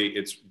story.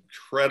 It's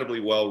incredibly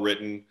well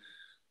written.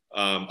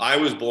 I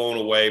was blown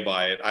away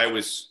by it. I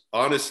was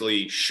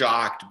honestly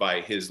shocked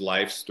by his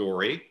life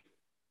story.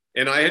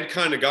 And I had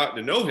kind of gotten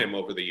to know him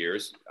over the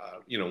years,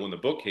 when the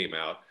book came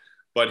out.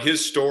 But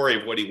his story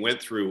of what he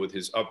went through with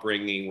his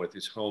upbringing, with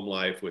his home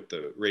life, with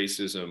the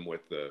racism,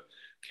 with the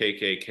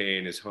KKK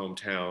in his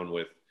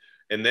hometown,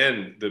 and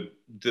then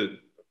the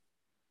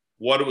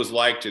what it was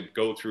like to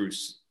go through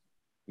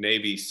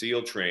Navy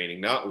SEAL training,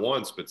 not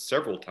once, but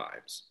several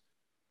times.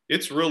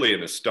 It's really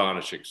an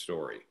astonishing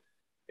story.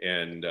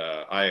 And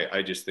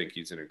I just think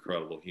he's an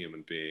incredible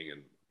human being,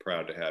 and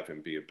proud to have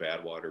him be a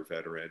Badwater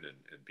veteran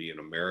and be an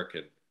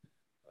American.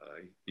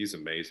 He's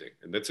amazing.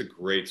 And that's a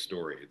great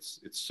story. It's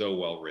so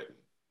well written.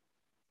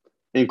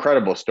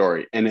 Incredible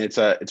story. And it's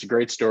a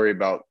great story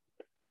about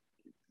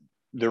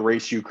the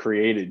race you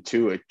created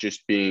too.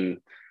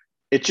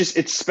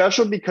 It's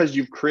special because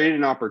you've created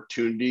an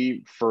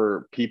opportunity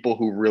for people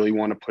who really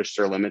want to push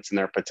their limits and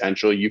their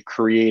potential. You've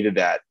created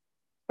that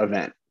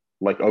event.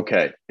 Like,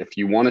 okay, if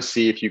you want to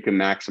see if you can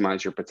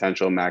maximize your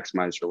potential,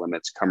 maximize your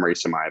limits, come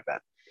race in my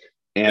event.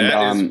 And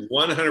that is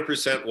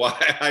 100%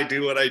 why I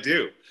do what I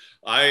do.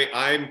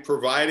 I'm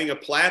providing a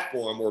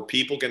platform where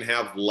people can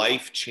have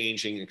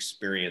life-changing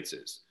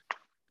experiences.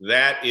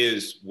 That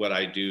is what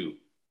I do.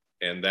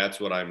 And that's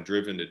what I'm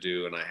driven to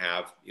do. And I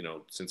have,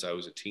 since I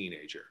was a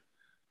teenager.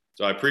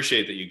 So I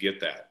appreciate that you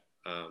get that,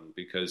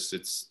 because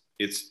it's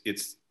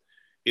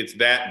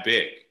that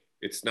big.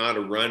 It's not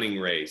a running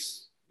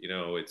race.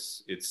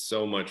 It's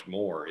so much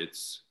more.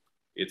 It's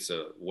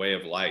a way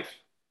of life.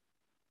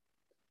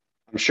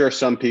 I'm sure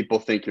some people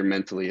think you're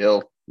mentally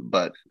ill,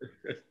 but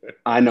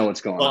I know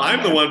what's going on. Well, I'm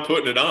man. the one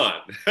putting it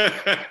on.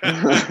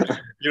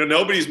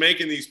 Nobody's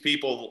making these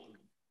people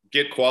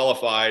get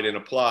qualified and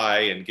apply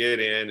and get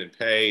in and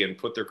pay and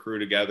put their crew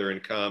together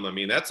and come. I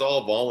mean, that's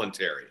all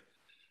voluntary.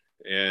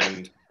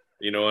 And,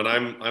 and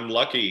I'm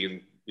lucky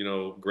and,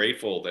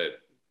 grateful that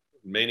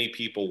many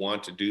people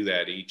want to do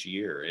that each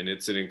year. And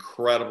it's an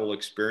incredible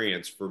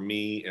experience for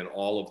me and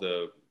all of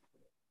the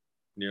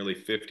nearly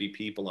 50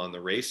 people on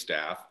the race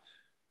staff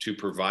to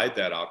provide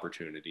that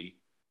opportunity.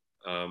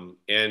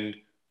 And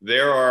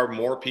there are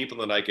more people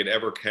than I could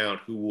ever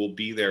count who will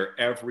be there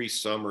every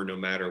summer, no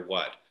matter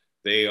what.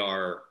 They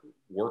are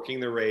working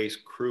the race,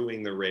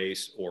 crewing the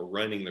race, or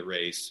running the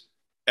race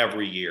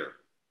every year.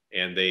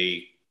 And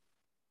they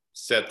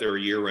set their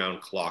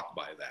year-round clock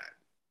by that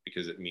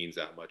because it means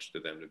that much to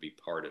them to be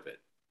part of it.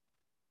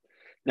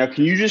 Now,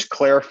 can you just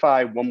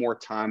clarify one more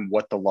time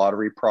what the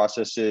lottery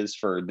process is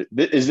for?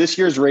 Is this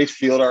year's race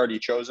field already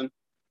chosen?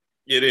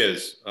 It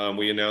is.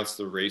 We announced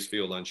the race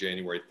field on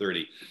January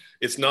 30.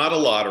 It's not a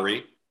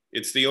lottery.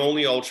 It's the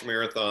only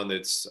ultramarathon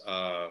that's,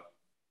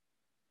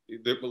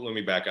 let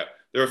me back up.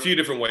 There are a few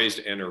different ways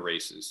to enter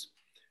races.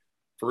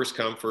 First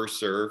come, first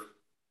serve,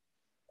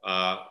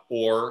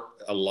 or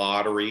a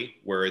lottery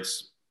where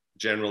it's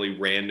generally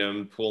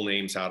random, pull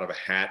names out of a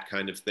hat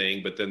kind of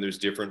thing. But then there's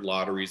different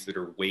lotteries that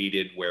are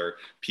weighted where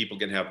people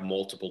can have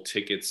multiple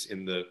tickets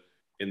in the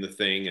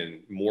thing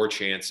and more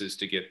chances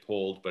to get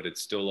pulled, but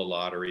it's still a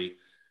lottery.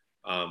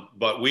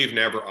 But we've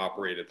never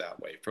operated that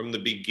way. From the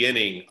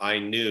beginning, I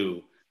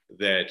knew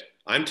that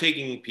I'm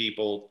taking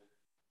people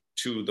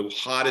to the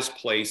hottest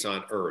place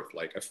on earth,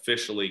 like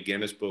officially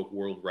Guinness Book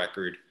World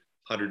Record,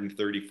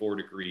 134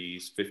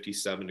 degrees,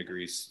 57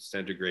 degrees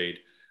centigrade,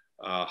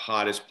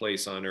 hottest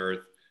place on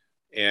earth,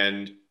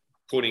 and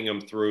putting them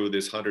through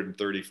this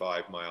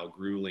 135-mile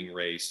grueling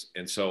race.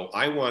 And so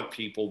I want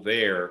people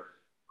there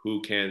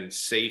who can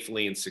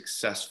safely and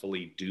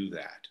successfully do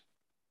that,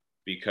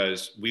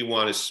 because we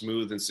want a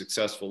smooth and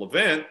successful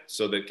event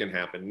so that can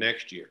happen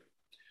next year.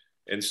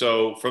 And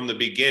so from the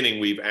beginning,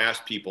 we've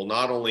asked people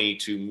not only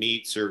to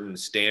meet certain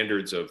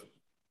standards of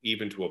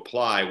even to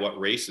apply what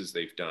races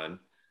they've done,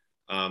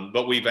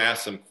 but we've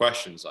asked them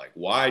questions like,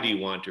 why do you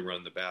want to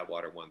run the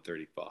Badwater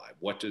 135?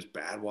 What does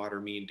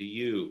Badwater mean to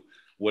you?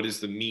 What is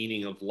the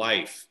meaning of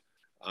life?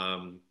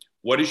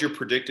 What is your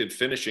predicted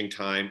finishing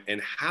time?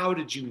 And how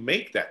did you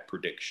make that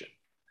prediction?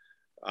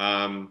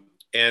 And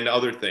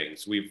other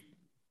things.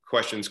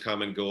 Questions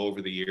come and go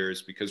over the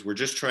years because we're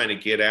just trying to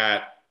get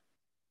at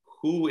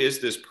who is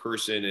this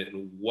person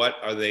and what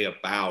are they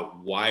about?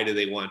 Why do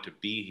they want to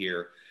be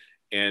here?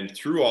 And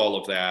through all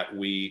of that,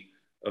 we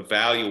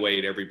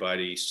evaluate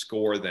everybody,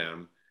 score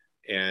them,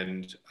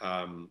 and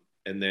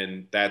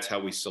then that's how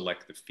we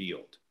select the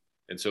field.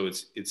 And so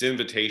it's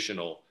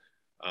invitational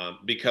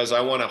because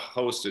I want to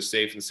host a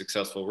safe and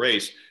successful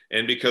race,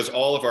 and because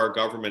all of our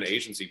government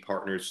agency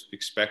partners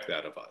expect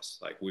that of us.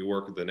 Like we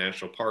work with the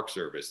National Park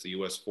Service, the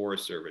U.S.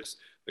 Forest Service,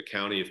 the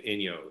County of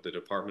Inyo, the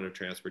Department of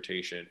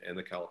Transportation, and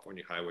the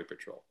California Highway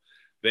Patrol.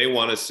 They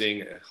want us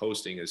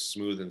hosting as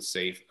smooth and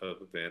safe of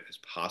an event as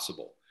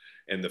possible.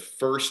 And the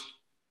first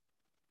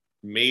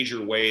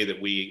major way that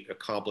we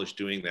accomplish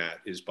doing that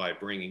is by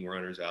bringing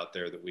runners out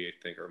there that we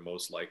think are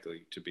most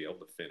likely to be able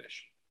to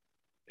finish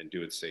and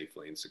do it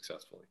safely and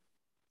successfully.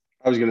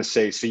 I was going to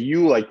say, so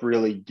you like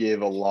really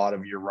give a lot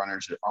of your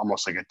runners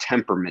almost like a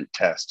temperament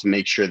test to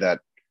make sure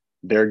that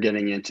they're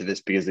getting into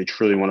this because they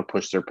truly want to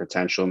push their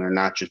potential and they're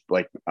not just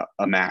like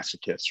a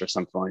masochist or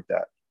something like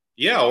that.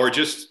 Yeah. Or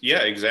just,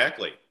 yeah,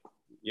 exactly.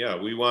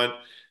 Yeah. We want,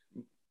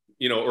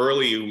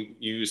 early you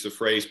use the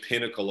phrase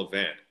pinnacle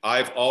event.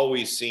 I've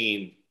always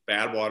seen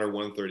Badwater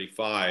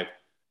 135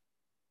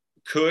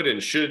 could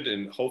and should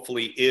and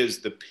hopefully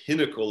is the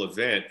pinnacle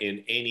event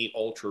in any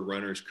ultra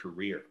runner's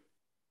career.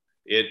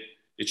 It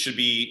should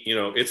be,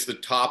 it's the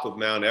top of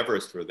Mount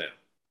Everest for them.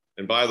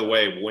 And by the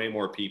way, way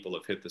more people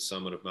have hit the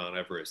summit of Mount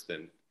Everest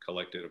than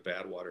collected a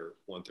Badwater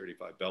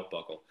 135 belt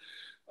buckle.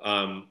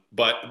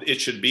 But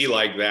it should be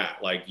like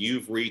that, like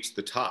you've reached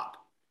the top.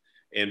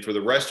 And for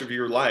the rest of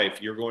your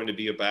life, you're going to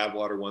be a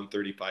Badwater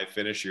 135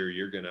 finisher.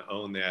 You're going to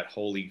own that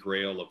holy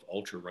grail of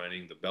ultra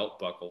running, the belt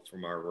buckle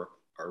from our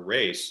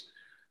race.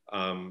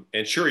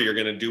 And sure, you're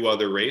going to do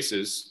other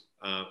races.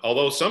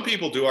 Although some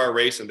people do our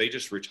race and they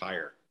just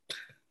retire.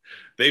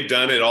 They've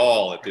done it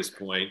all at this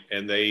point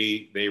and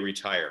they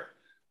retire.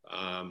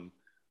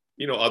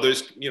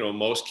 Others,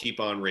 most keep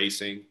on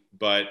racing,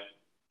 but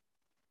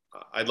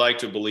I'd like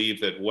to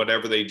believe that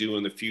whatever they do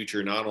in the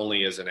future, not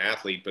only as an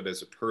athlete, but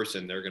as a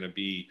person, they're going to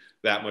be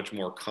that much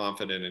more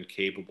confident and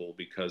capable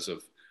because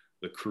of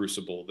the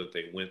crucible that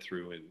they went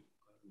through in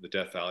the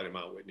Death Valley to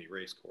Mount Whitney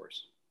race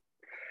course.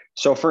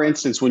 So for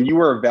instance, when you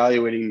were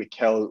evaluating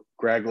Mikel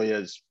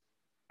Graglia's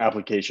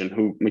application,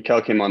 who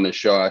Mikel came on this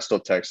show, I still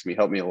text me,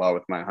 helped me a lot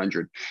with my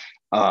 100.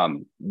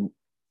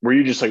 Were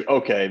you just like,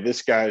 okay,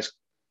 this guy's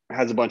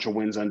has a bunch of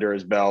wins under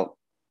his belt,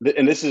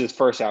 and this is his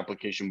first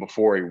application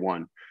before he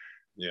won.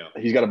 Yeah.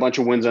 He's got a bunch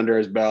of wins under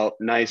his belt.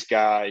 Nice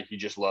guy. He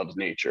just loves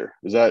nature.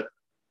 Is that?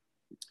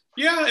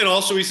 Yeah. And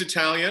also he's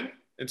Italian.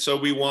 And so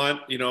we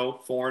want,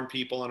 foreign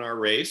people in our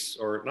race,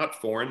 or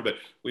not foreign, but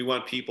we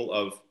want people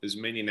of as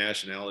many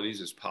nationalities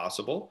as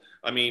possible.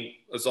 I mean,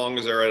 as long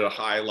as they're at a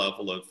high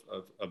level of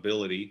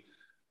ability.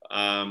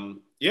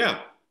 Yeah.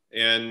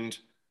 And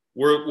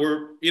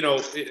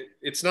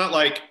it's not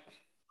like,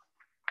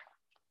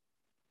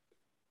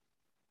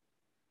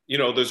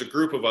 there's a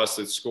group of us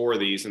that score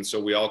these, and so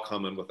we all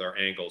come in with our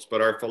angles.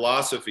 But our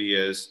philosophy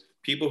is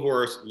people who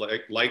are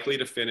likely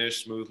to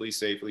finish smoothly,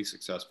 safely,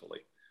 successfully.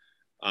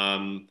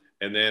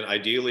 And then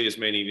ideally as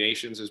many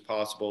nations as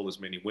possible, as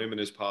many women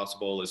as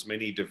possible, as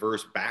many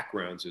diverse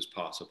backgrounds as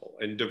possible,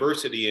 and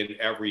diversity in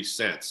every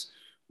sense.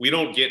 We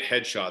don't get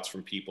headshots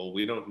from people.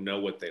 We don't know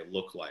what they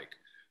look like.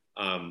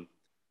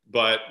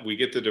 But we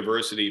get the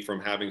diversity from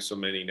having so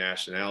many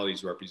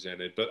nationalities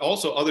represented, but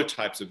also other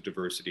types of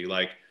diversity,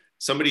 like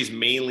somebody's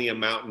mainly a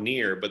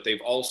mountaineer, but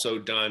they've also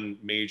done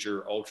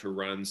major ultra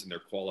runs and they're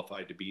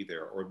qualified to be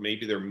there. Or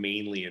maybe they're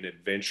mainly an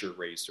adventure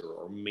racer,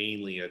 or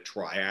mainly a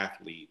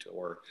triathlete,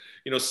 or,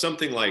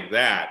 something like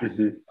that.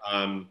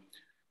 Mm-hmm.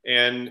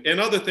 And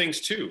other things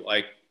too,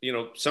 like,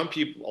 a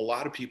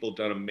lot of people have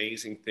done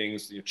amazing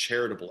things,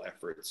 charitable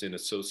efforts in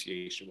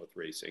association with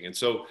racing. And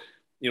so,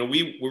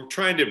 we're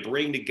trying to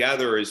bring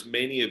together as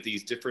many of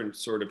these different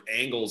sort of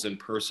angles and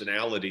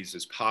personalities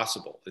as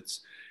possible.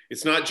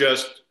 It's not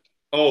just,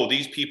 oh,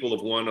 these people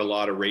have won a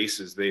lot of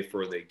races,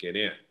 therefore they get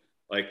in.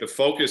 Like, the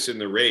focus in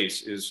the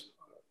race is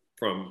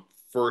from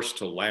first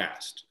to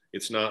last.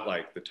 It's not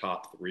like the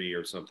top three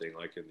or something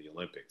like in the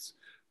Olympics.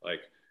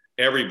 Like,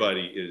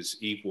 everybody is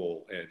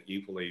equal and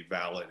equally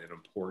valid and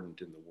important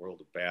in the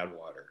world of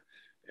Badwater.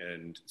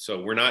 And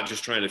so we're not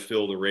just trying to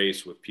fill the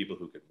race with people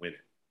who can win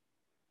it.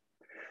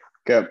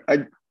 Okay.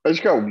 I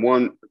just got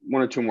one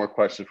or two more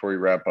questions before we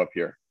wrap up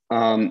here.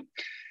 And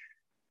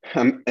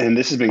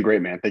this has been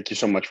great, man. Thank you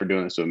so much for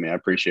doing this with me. I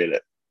appreciate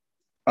it.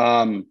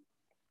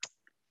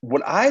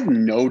 What I've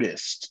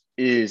noticed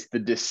is the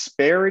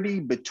disparity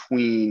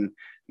between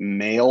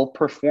male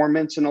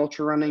performance in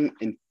ultra running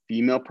and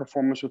female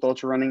performance with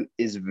ultra running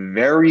is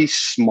very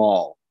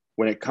small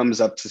when it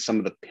comes up to some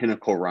of the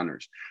pinnacle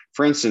runners.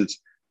 For instance,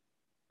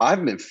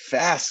 I've been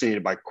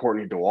fascinated by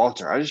Courtney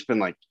Dauwalter. I've just been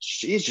like,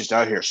 she's just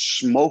out here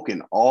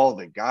smoking all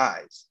the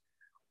guys.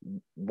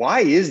 Why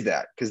is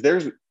that? Because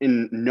there's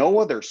in no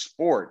other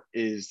sport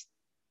is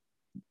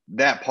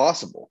that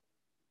possible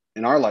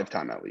in our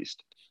lifetime, at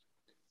least.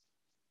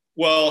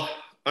 Well,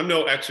 I'm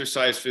no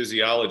exercise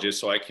physiologist,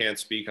 so I can't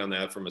speak on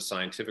that from a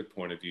scientific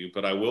point of view,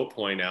 but I will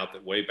point out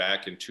that way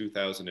back in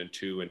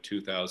 2002 and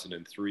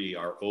 2003,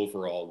 our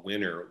overall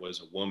winner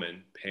was a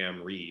woman,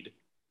 Pam Reed.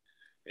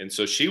 And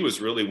so she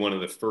was really one of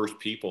the first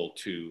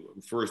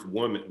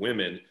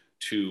women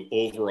to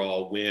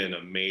overall win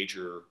a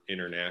major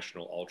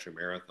international ultra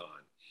marathon.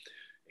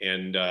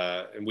 And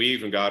we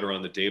even got her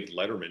on the David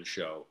Letterman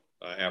show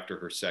after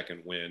her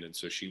second win. And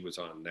so she was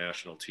on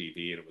national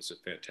TV, and it was a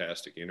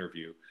fantastic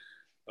interview.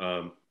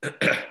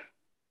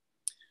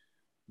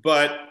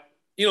 But,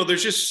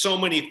 there's just so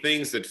many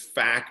things that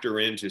factor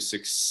into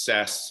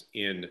success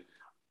in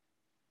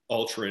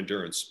ultra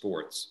endurance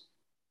sports.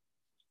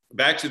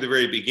 Back to the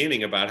very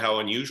beginning about how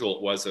unusual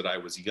it was that I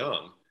was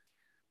young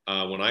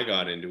when I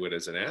got into it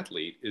as an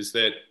athlete, is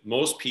that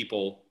most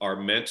people are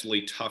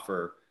mentally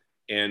tougher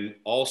and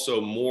also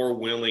more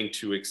willing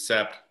to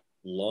accept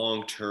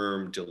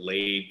long-term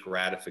delayed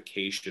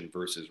gratification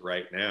versus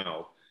right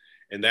now.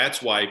 And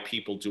that's why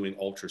people doing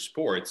ultra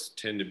sports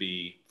tend to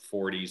be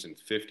 40s and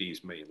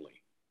 50s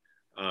mainly.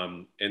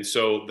 And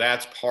so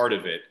that's part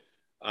of it.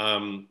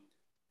 And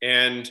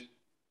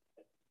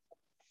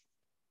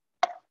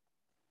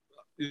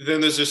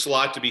then there's just a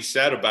lot to be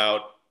said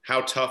about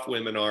how tough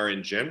women are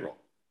in general.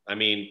 I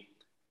mean,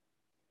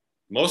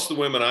 most of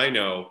the women I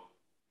know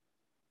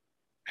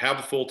have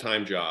a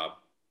full-time job,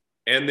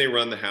 and they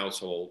run the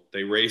household.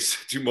 They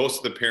do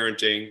most of the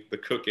parenting, the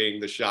cooking,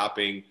 the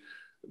shopping,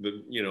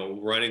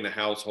 running the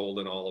household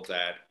and all of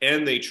that.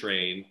 And they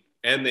train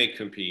and they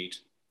compete.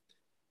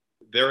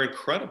 They're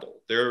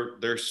incredible. They're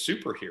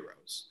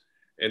superheroes.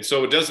 And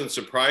so it doesn't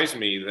surprise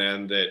me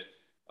then that,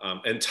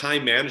 and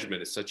time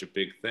management is such a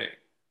big thing.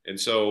 And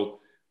so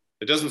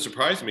it doesn't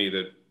surprise me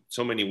that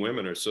so many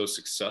women are so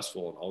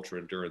successful in ultra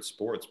endurance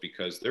sports,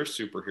 because they're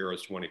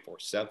superheroes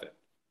 24/7.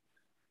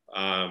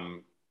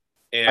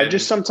 And I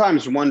just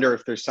sometimes wonder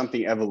if there's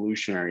something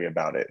evolutionary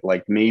about it.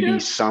 Like maybe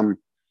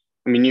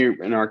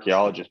you're an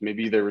archaeologist.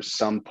 Maybe there was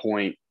some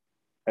point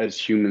as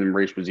human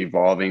race was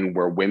evolving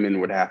where women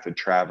would have to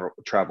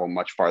travel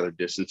much farther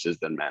distances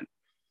than men.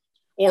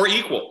 Or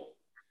equal.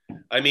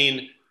 I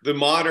mean, the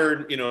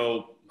modern,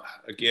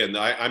 again,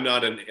 I'm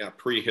not a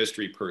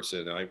prehistory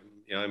person.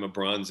 I'm a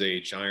Bronze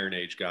Age, Iron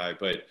Age guy,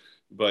 but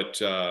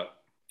the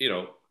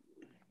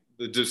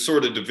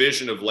sort of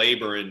division of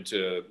labor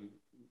into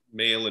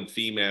male and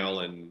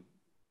female, and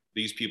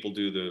these people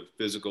do the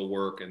physical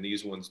work and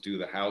these ones do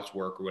the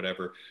housework or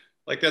whatever,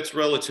 like that's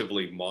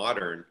relatively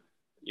modern,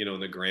 in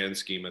the grand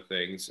scheme of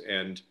things.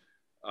 And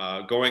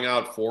going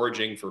out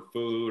foraging for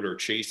food or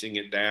chasing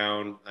it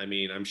down. I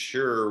mean, I'm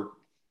sure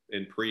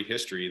in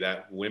prehistory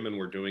that women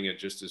were doing it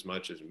just as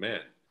much as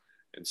men.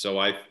 And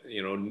so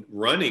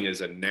running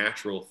is a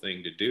natural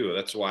thing to do.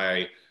 That's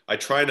why I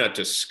try not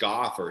to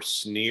scoff or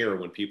sneer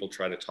when people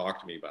try to talk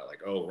to me about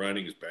like, oh,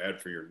 running is bad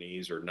for your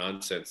knees or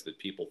nonsense that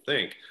people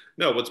think.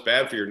 No, what's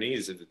bad for your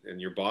knees and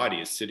your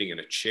body is sitting in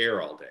a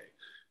chair all day.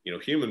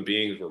 Human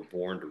beings were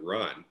born to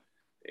run,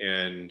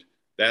 and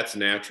that's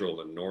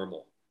natural and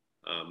normal.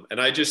 And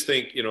I just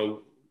think,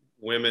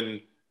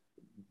 women,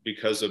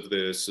 because of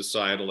the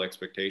societal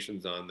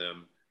expectations on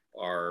them,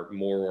 are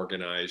more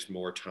organized,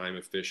 more time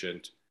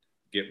efficient,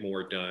 get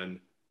more done.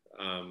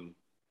 And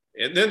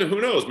then who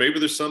knows, maybe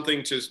there's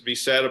something to be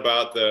said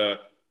about the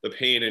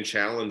pain and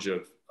challenge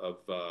of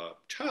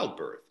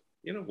childbirth.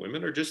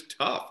 Women are just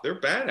tough.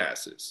 They're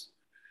badasses.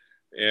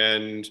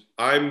 And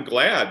I'm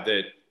glad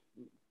that,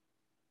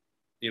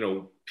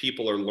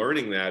 people are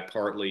learning that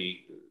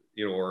partly,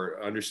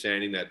 or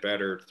understanding that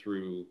better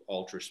through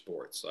ultra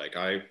sports. Like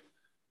I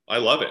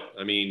love it.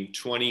 I mean,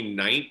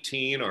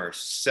 2019, our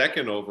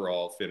second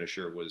overall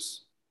finisher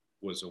was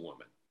a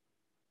woman,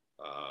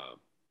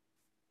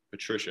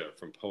 Patricia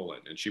from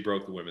Poland, and she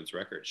broke the women's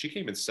record. She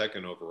came in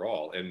second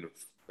overall and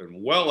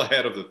well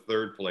ahead of the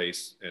third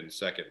place and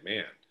second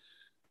man.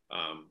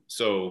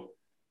 So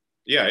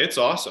yeah, it's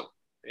awesome.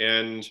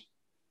 And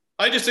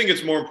I just think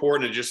it's more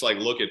important to just like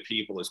look at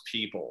people as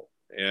people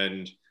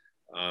and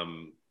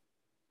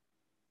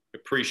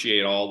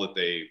appreciate all that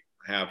they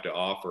have to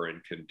offer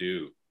and can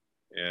do.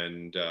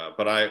 And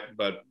but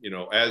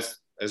as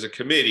a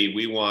committee,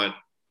 we want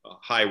a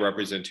high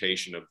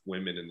representation of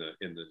women in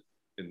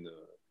the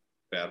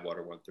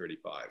Badwater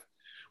 135.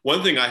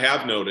 One thing I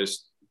have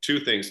noticed, two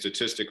things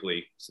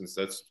statistically, since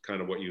that's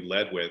kind of what you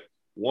led with.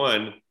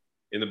 One,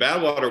 in the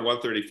Badwater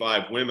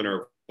 135, women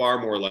are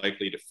far more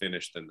likely to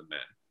finish than the men.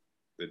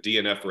 The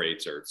DNF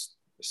rates are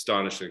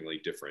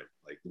astonishingly different.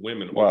 Like the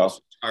women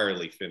almost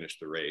entirely finish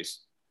the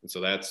race. And so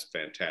that's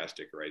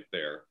fantastic right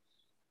there.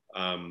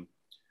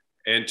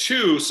 And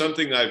two,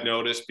 something I've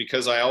noticed,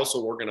 because I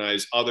also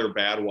organize other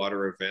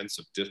Badwater events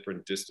of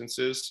different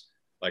distances,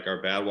 like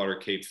our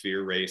Badwater Cape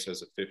Fear race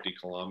has a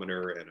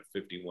 50-kilometer and a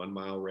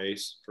 51-mile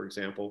race, for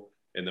example.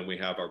 And then we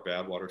have our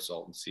Badwater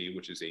Salton Sea,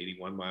 which is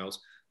 81 miles.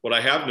 What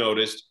I have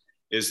noticed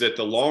is that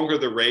the longer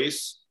the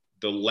race,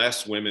 the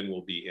less women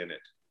will be in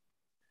it.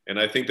 And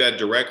I think that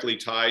directly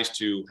ties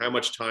to how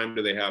much time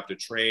do they have to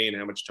train,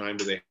 how much time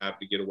do they have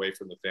to get away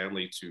from the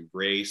family to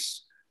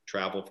race,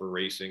 travel for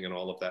racing and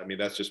all of that. I mean,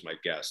 that's just my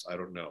guess. I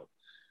don't know.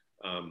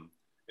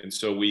 And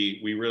so we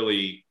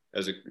really,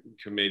 as a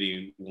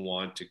committee,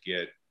 want to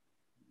get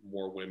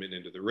more women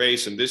into the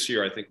race. And this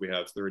year, I think we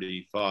have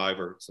 35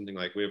 or something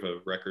like, we have a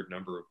record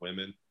number of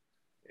women.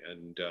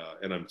 And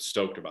I'm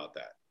stoked about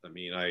that. I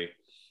mean,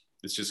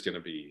 it's just going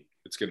to be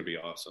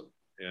awesome.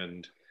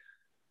 And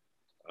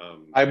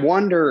I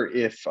wonder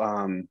if,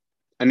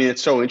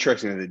 it's so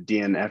interesting that the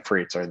DNF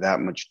rates are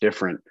that much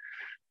different.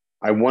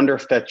 I wonder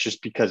if that's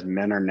just because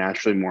men are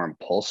naturally more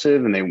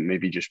impulsive and they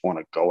maybe just want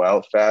to go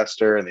out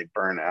faster and they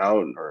burn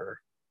out,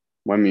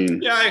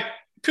 yeah, it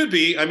could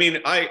be. I mean,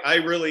 I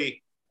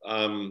really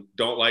don't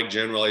like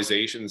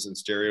generalizations and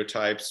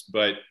stereotypes,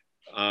 but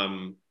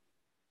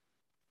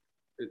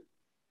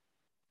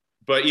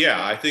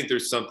yeah, I think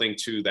there's something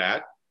to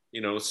that.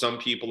 Some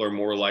people are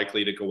more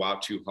likely to go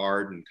out too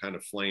hard and kind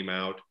of flame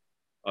out.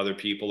 Other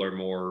people are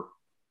more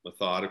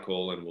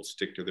methodical and will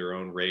stick to their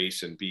own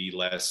race and be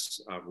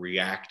less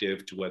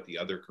reactive to what the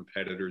other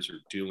competitors are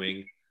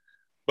doing.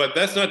 But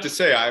that's not to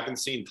say I haven't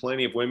seen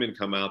plenty of women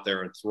come out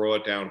there and throw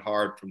it down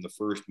hard from the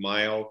first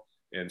mile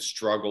and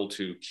struggle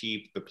to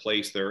keep the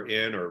place they're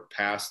in or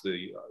pass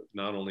the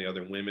not only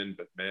other women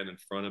but men in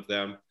front of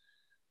them.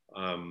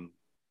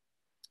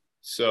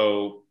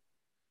 So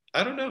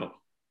I don't know.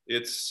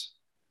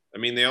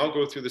 They all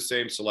go through the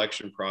same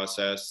selection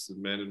process. The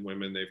men and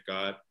women, they've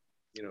got,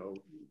 a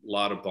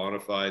lot of bona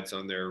fides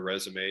on their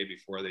resume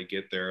before they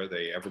get there.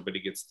 Everybody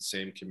gets the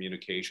same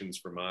communications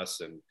from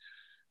us. And,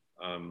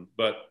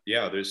 but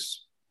yeah, the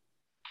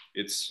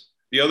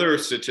other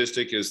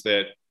statistic is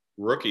that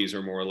rookies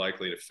are more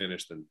likely to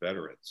finish than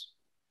veterans.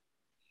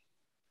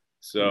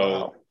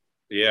 So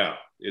yeah,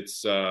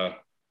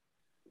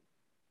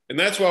 and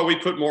that's why we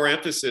put more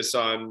emphasis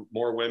on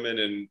more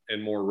women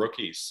and more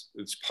rookies.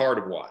 It's part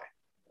of why.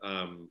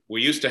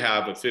 We used to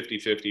have a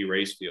 50-50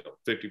 race field,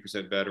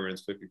 50%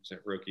 veterans, 50%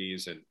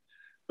 rookies.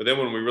 But then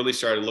when we really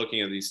started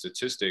looking at these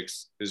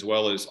statistics, as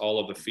well as all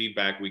of the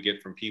feedback we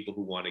get from people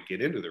who want to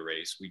get into the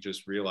race, we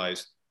just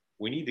realized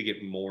we need to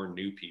get more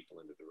new people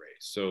into the race.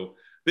 So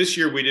this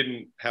year we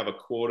didn't have a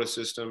quota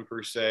system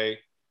per se,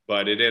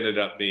 but it ended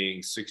up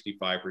being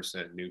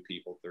 65% new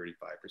people, 35%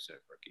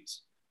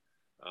 rookies.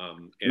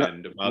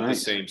 And about the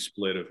same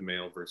split of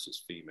male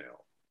versus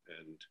female.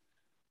 And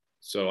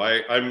so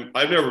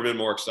I've never been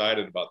more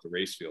excited about the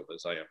race field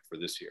as I am for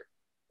this year.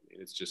 I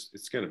mean,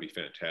 it's going to be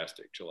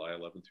fantastic. July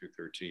 11 through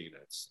 13.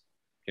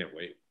 Can't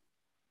wait.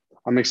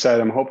 I'm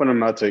excited. I'm hoping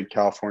I'm out to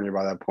California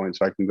by that point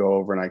so I can go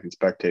over and I can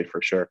spectate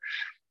for sure.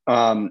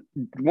 One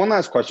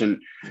last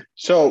question.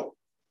 So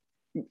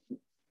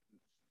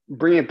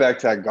bring it back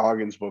to that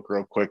Goggins book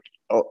real quick.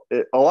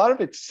 A lot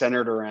of it's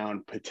centered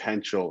around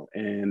potential,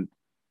 and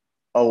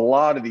a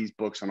lot of these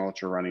books on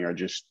ultra running are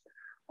just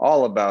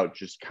all about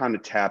just kind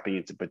of tapping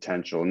into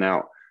potential.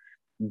 Now,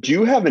 do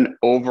you have an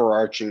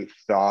overarching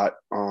thought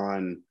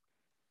on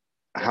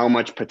how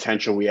much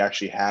potential we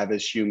actually have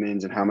as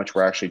humans and how much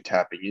we're actually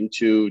tapping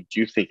into? Do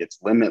you think it's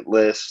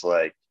limitless?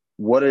 Like,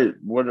 what are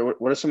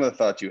some of the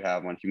thoughts you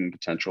have on human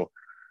potential?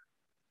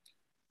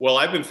 Well,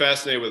 I've been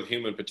fascinated with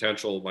human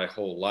potential my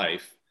whole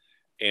life.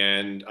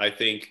 And I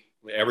think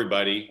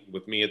everybody,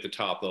 with me at the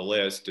top of the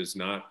list, does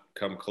not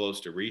come close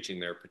to reaching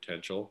their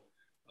potential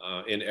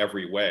in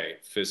every way,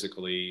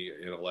 physically,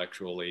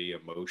 intellectually,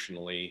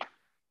 emotionally.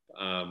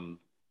 Um,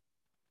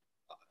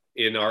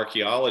 in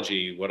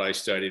archaeology, what I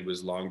studied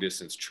was long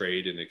distance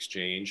trade and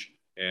exchange.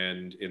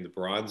 And in the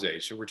Bronze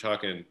Age, so we're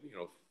talking,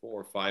 4,000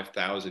 or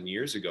 5,000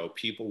 years ago,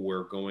 people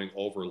were going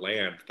over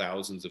land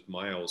thousands of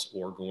miles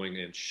or going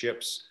in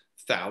ships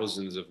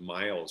thousands of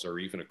miles or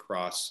even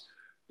across,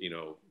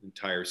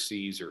 entire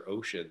seas or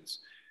oceans.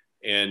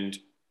 And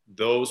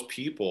those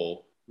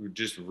people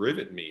just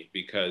rivet me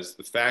because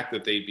the fact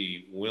that they'd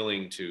be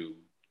willing to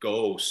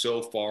go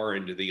so far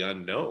into the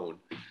unknown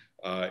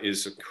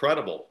is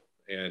incredible.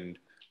 And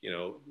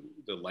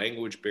the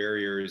language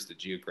barriers, the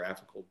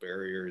geographical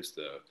barriers,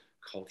 the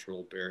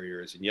cultural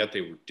barriers, and yet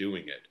they were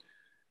doing it.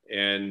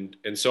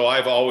 And so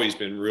I've always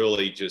been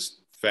really just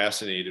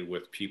fascinated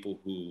with people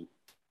who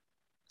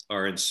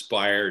are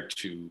inspired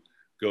to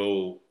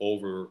go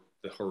over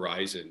the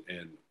horizon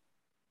and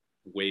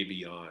way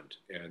beyond.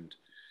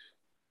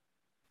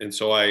 And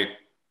so I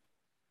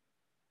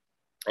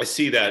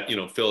see that,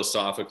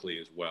 philosophically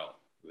as well,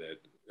 that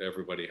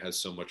everybody has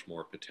so much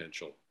more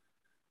potential.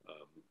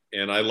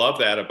 And I love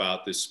that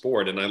about this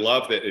sport. And I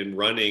love that in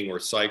running or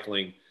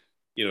cycling,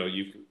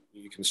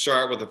 you can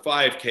start with a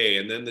 5K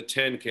and then the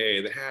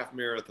 10K, the half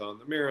marathon,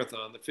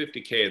 the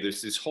 50K.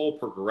 There's this whole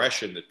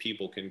progression that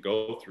people can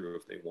go through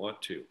if they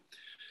want to.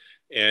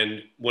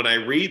 And when I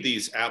read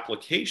these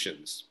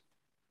applications,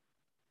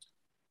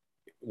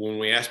 when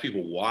we ask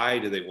people why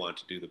do they want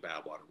to do the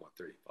Badwater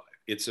 135,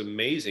 it's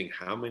amazing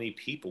how many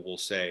people will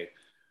say,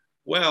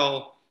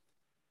 well,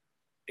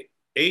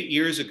 8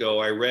 years ago,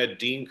 I read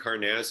Dean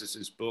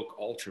Karnazes's book,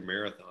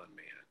 Ultramarathon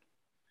Man.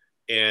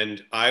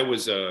 And I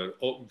was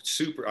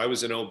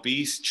an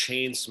obese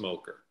chain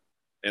smoker.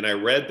 And I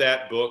read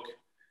that book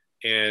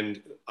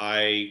and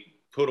I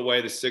put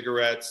away the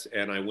cigarettes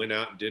and I went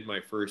out and did my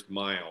first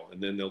mile.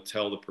 And then they'll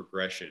tell the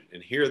progression.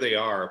 And here they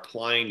are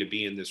applying to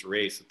be in this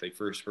race that they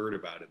first heard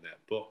about in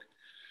that book.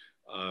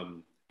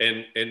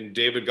 And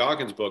David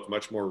Goggins' book,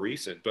 much more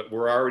recent, but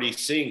we're already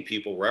seeing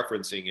people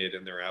referencing it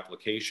in their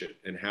application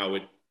and how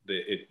it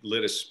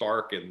lit a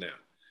spark in them.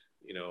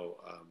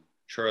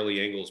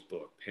 Charlie Engel's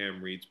book,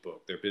 Pam Reed's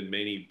book. There have been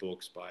many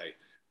books by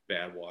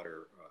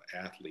Badwater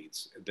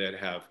athletes that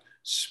have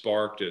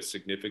sparked a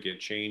significant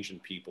change in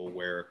people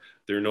where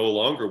they're no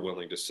longer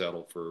willing to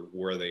settle for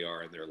where they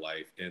are in their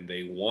life and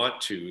they want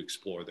to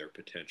explore their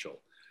potential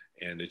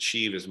and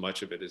achieve as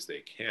much of it as they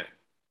can.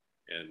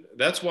 And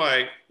that's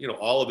why,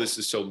 all of this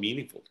is so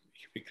meaningful to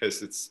me,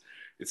 because it's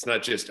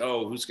not just,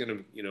 who's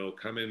going to,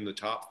 come in the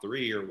top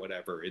 3 or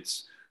whatever.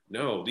 It's,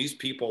 no, these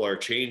people are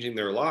changing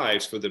their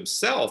lives for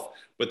themselves,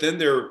 but then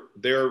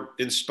they're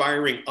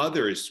inspiring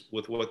others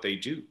with what they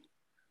do.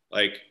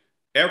 Like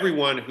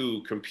everyone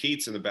who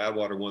competes in the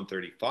Badwater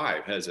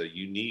 135 has a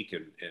unique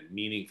and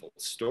meaningful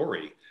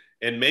story.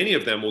 And many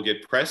of them will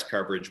get press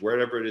coverage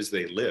wherever it is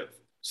they live.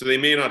 So they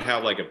may not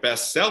have like a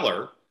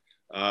bestseller,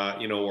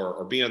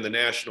 or be on the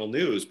national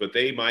news, but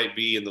they might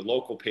be in the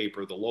local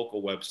paper, the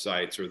local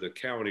websites, or the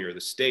county or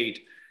the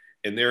state,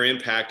 and they're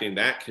impacting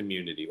that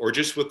community, or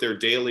just with their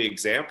daily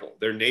example.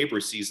 Their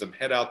neighbor sees them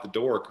head out the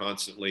door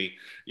constantly,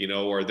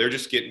 or they're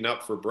just getting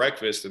up for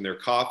breakfast and their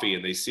coffee,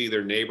 and they see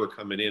their neighbor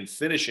coming in,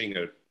 finishing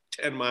a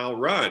 10-mile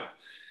run.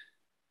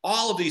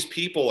 All of these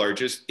people are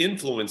just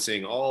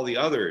influencing all the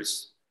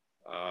others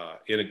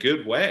in a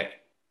good way.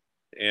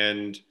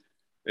 And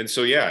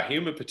so, yeah,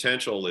 human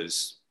potential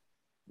is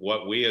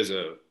what we as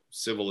a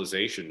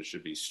civilization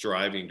should be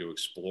striving to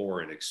explore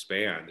and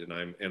expand.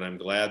 And I'm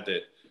glad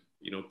that,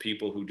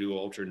 people who do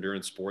ultra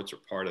endurance sports are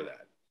part of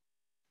that.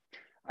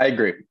 I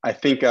agree. I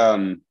think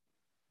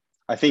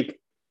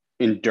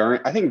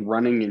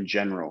running in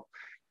general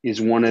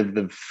is one of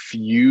the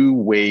few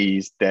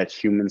ways that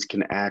humans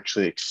can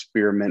actually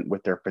experiment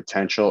with their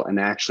potential and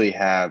actually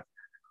have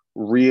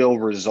real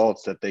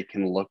results that they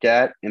can look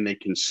at and they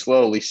can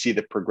slowly see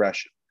the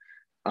progression.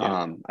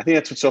 Yeah. I think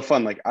that's what's so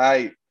fun. Like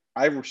I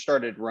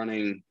started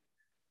running,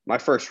 my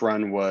first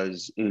run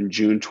was in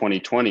June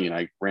 2020, and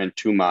I ran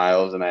 2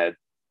 miles and I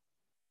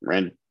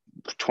ran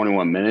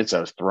 21 minutes. I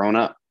was thrown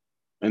up.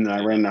 And then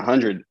I ran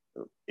 100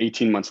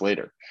 18 months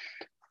later.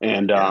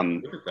 And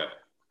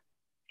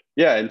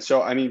yeah. And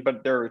so,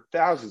 but there are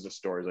thousands of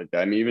stories like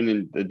that. Even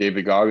in the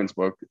David Goggins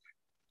book,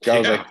 guy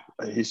was like,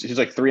 he's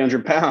like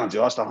 300 pounds. He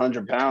lost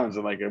 100 pounds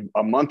in like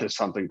a month or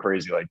something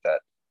crazy like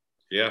that.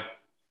 Yeah.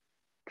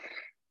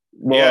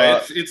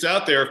 Well, it's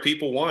out there if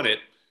people want it.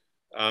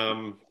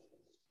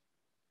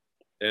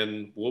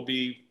 And we'll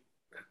be,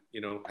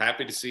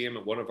 happy to see him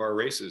at one of our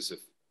races if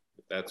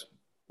that's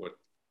what,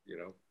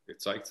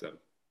 excites them.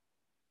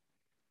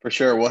 for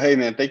sure. Well, hey,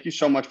 man, thank you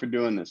so much for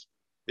doing this.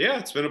 Yeah,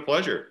 it's been a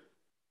pleasure.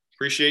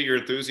 Appreciate your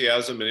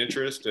enthusiasm and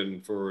interest,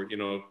 and for,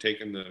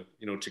 taking the,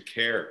 to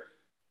care,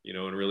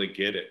 and really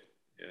get it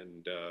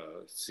and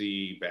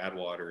see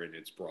Badwater in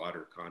its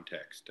broader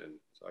context. And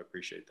so I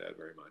appreciate that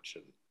very much,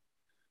 and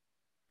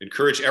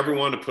encourage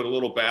everyone to put a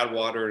little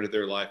Badwater into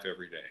their life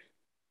every day.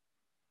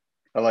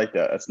 I like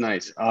that. That's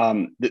nice.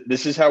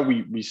 This is how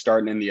we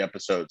start in the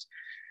episodes,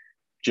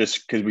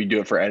 just because we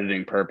do it for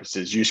editing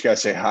purposes. You just got to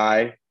say,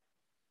 hi,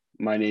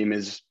 my name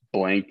is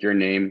blank, your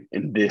name,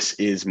 and this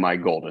is my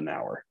golden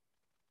hour.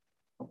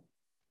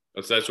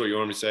 That's what you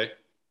want me to say?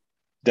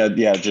 That,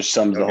 yeah, just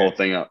sums the whole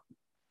thing up.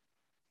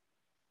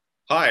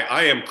 Hi,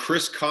 I am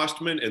Chris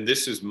Kostman, and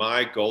this is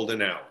my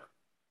golden hour.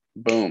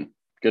 Boom.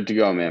 Good to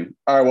go, man.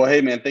 All right. Well,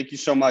 hey, man, thank you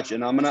so much.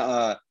 And I'm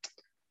gonna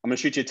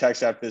shoot you a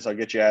text after this. I'll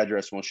get your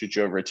address and we'll shoot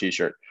you over a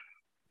t-shirt.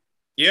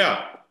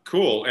 Yeah,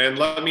 cool. And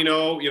let me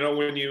know,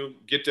 when you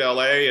get to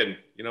LA, and,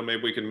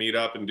 maybe we can meet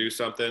up and do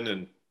something.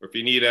 And if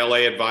you need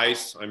LA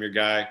advice, I'm your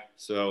guy.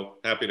 So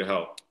happy to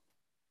help.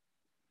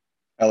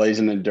 LA's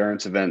an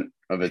endurance event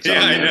of its own.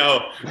 Yeah, I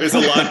know. There's a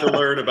lot to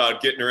learn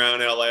about getting around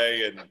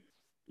LA, and,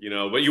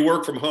 but you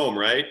work from home,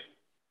 right?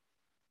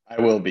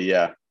 I will be.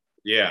 Yeah.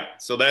 Yeah.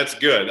 So that's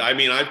good. I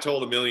mean, I've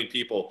told a million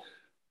people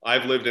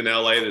I've lived in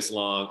LA this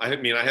long. I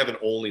haven't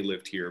only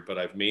lived here, but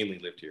I've mainly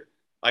lived here.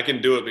 I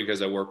can do it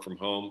because I work from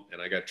home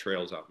and I got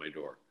trails out my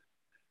door.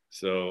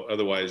 So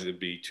otherwise it'd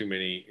be too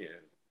many.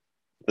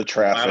 The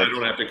traffic. I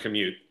don't have to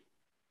commute.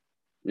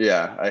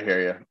 Yeah, I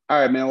hear you. All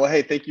right, man. Well,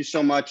 hey, thank you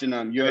so much.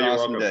 And you have an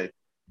awesome day.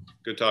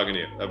 Good talking to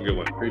you. Have a good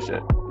one. Appreciate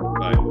it.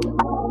 Bye.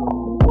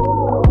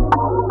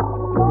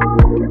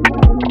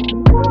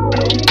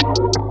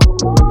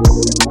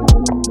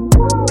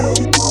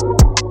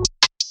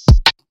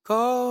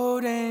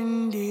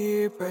 Golden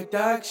Deer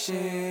Productions.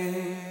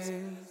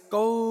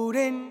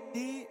 Golden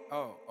Deer.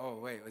 Oh,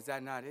 wait, was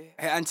that not it?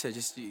 Hey, enter.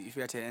 Just, you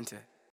forgot to enter.